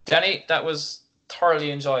 Danny, that was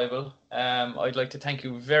thoroughly enjoyable. I'd like to thank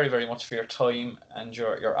you very, very much for your time and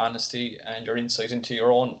your honesty and your insight into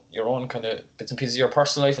your own kind of bits and pieces of your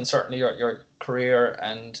personal life, and certainly your career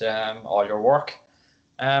and all your work.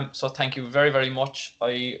 So thank you very, very much.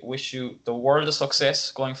 I wish you the world of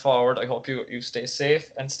success going forward. I hope you stay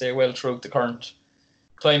safe and stay well throughout the current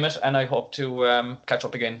climate, and I hope to catch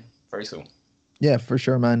up again very soon. Yeah, for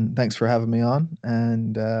sure, man. Thanks for having me on,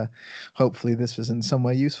 and hopefully this was in some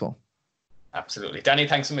way useful. Absolutely. Danny,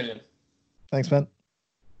 thanks a million. Thanks, man.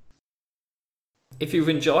 If you've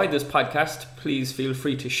enjoyed this podcast, please feel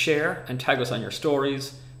free to share and tag us on your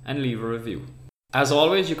stories and leave a review. As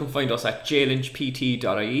always, you can find us at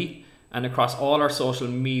jlynchpt.ie and across all our social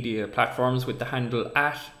media platforms with the handle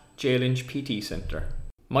 @jlynchptcentre.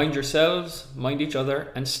 Mind yourselves, mind each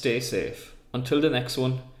other, and stay safe. Until the next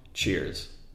one, cheers.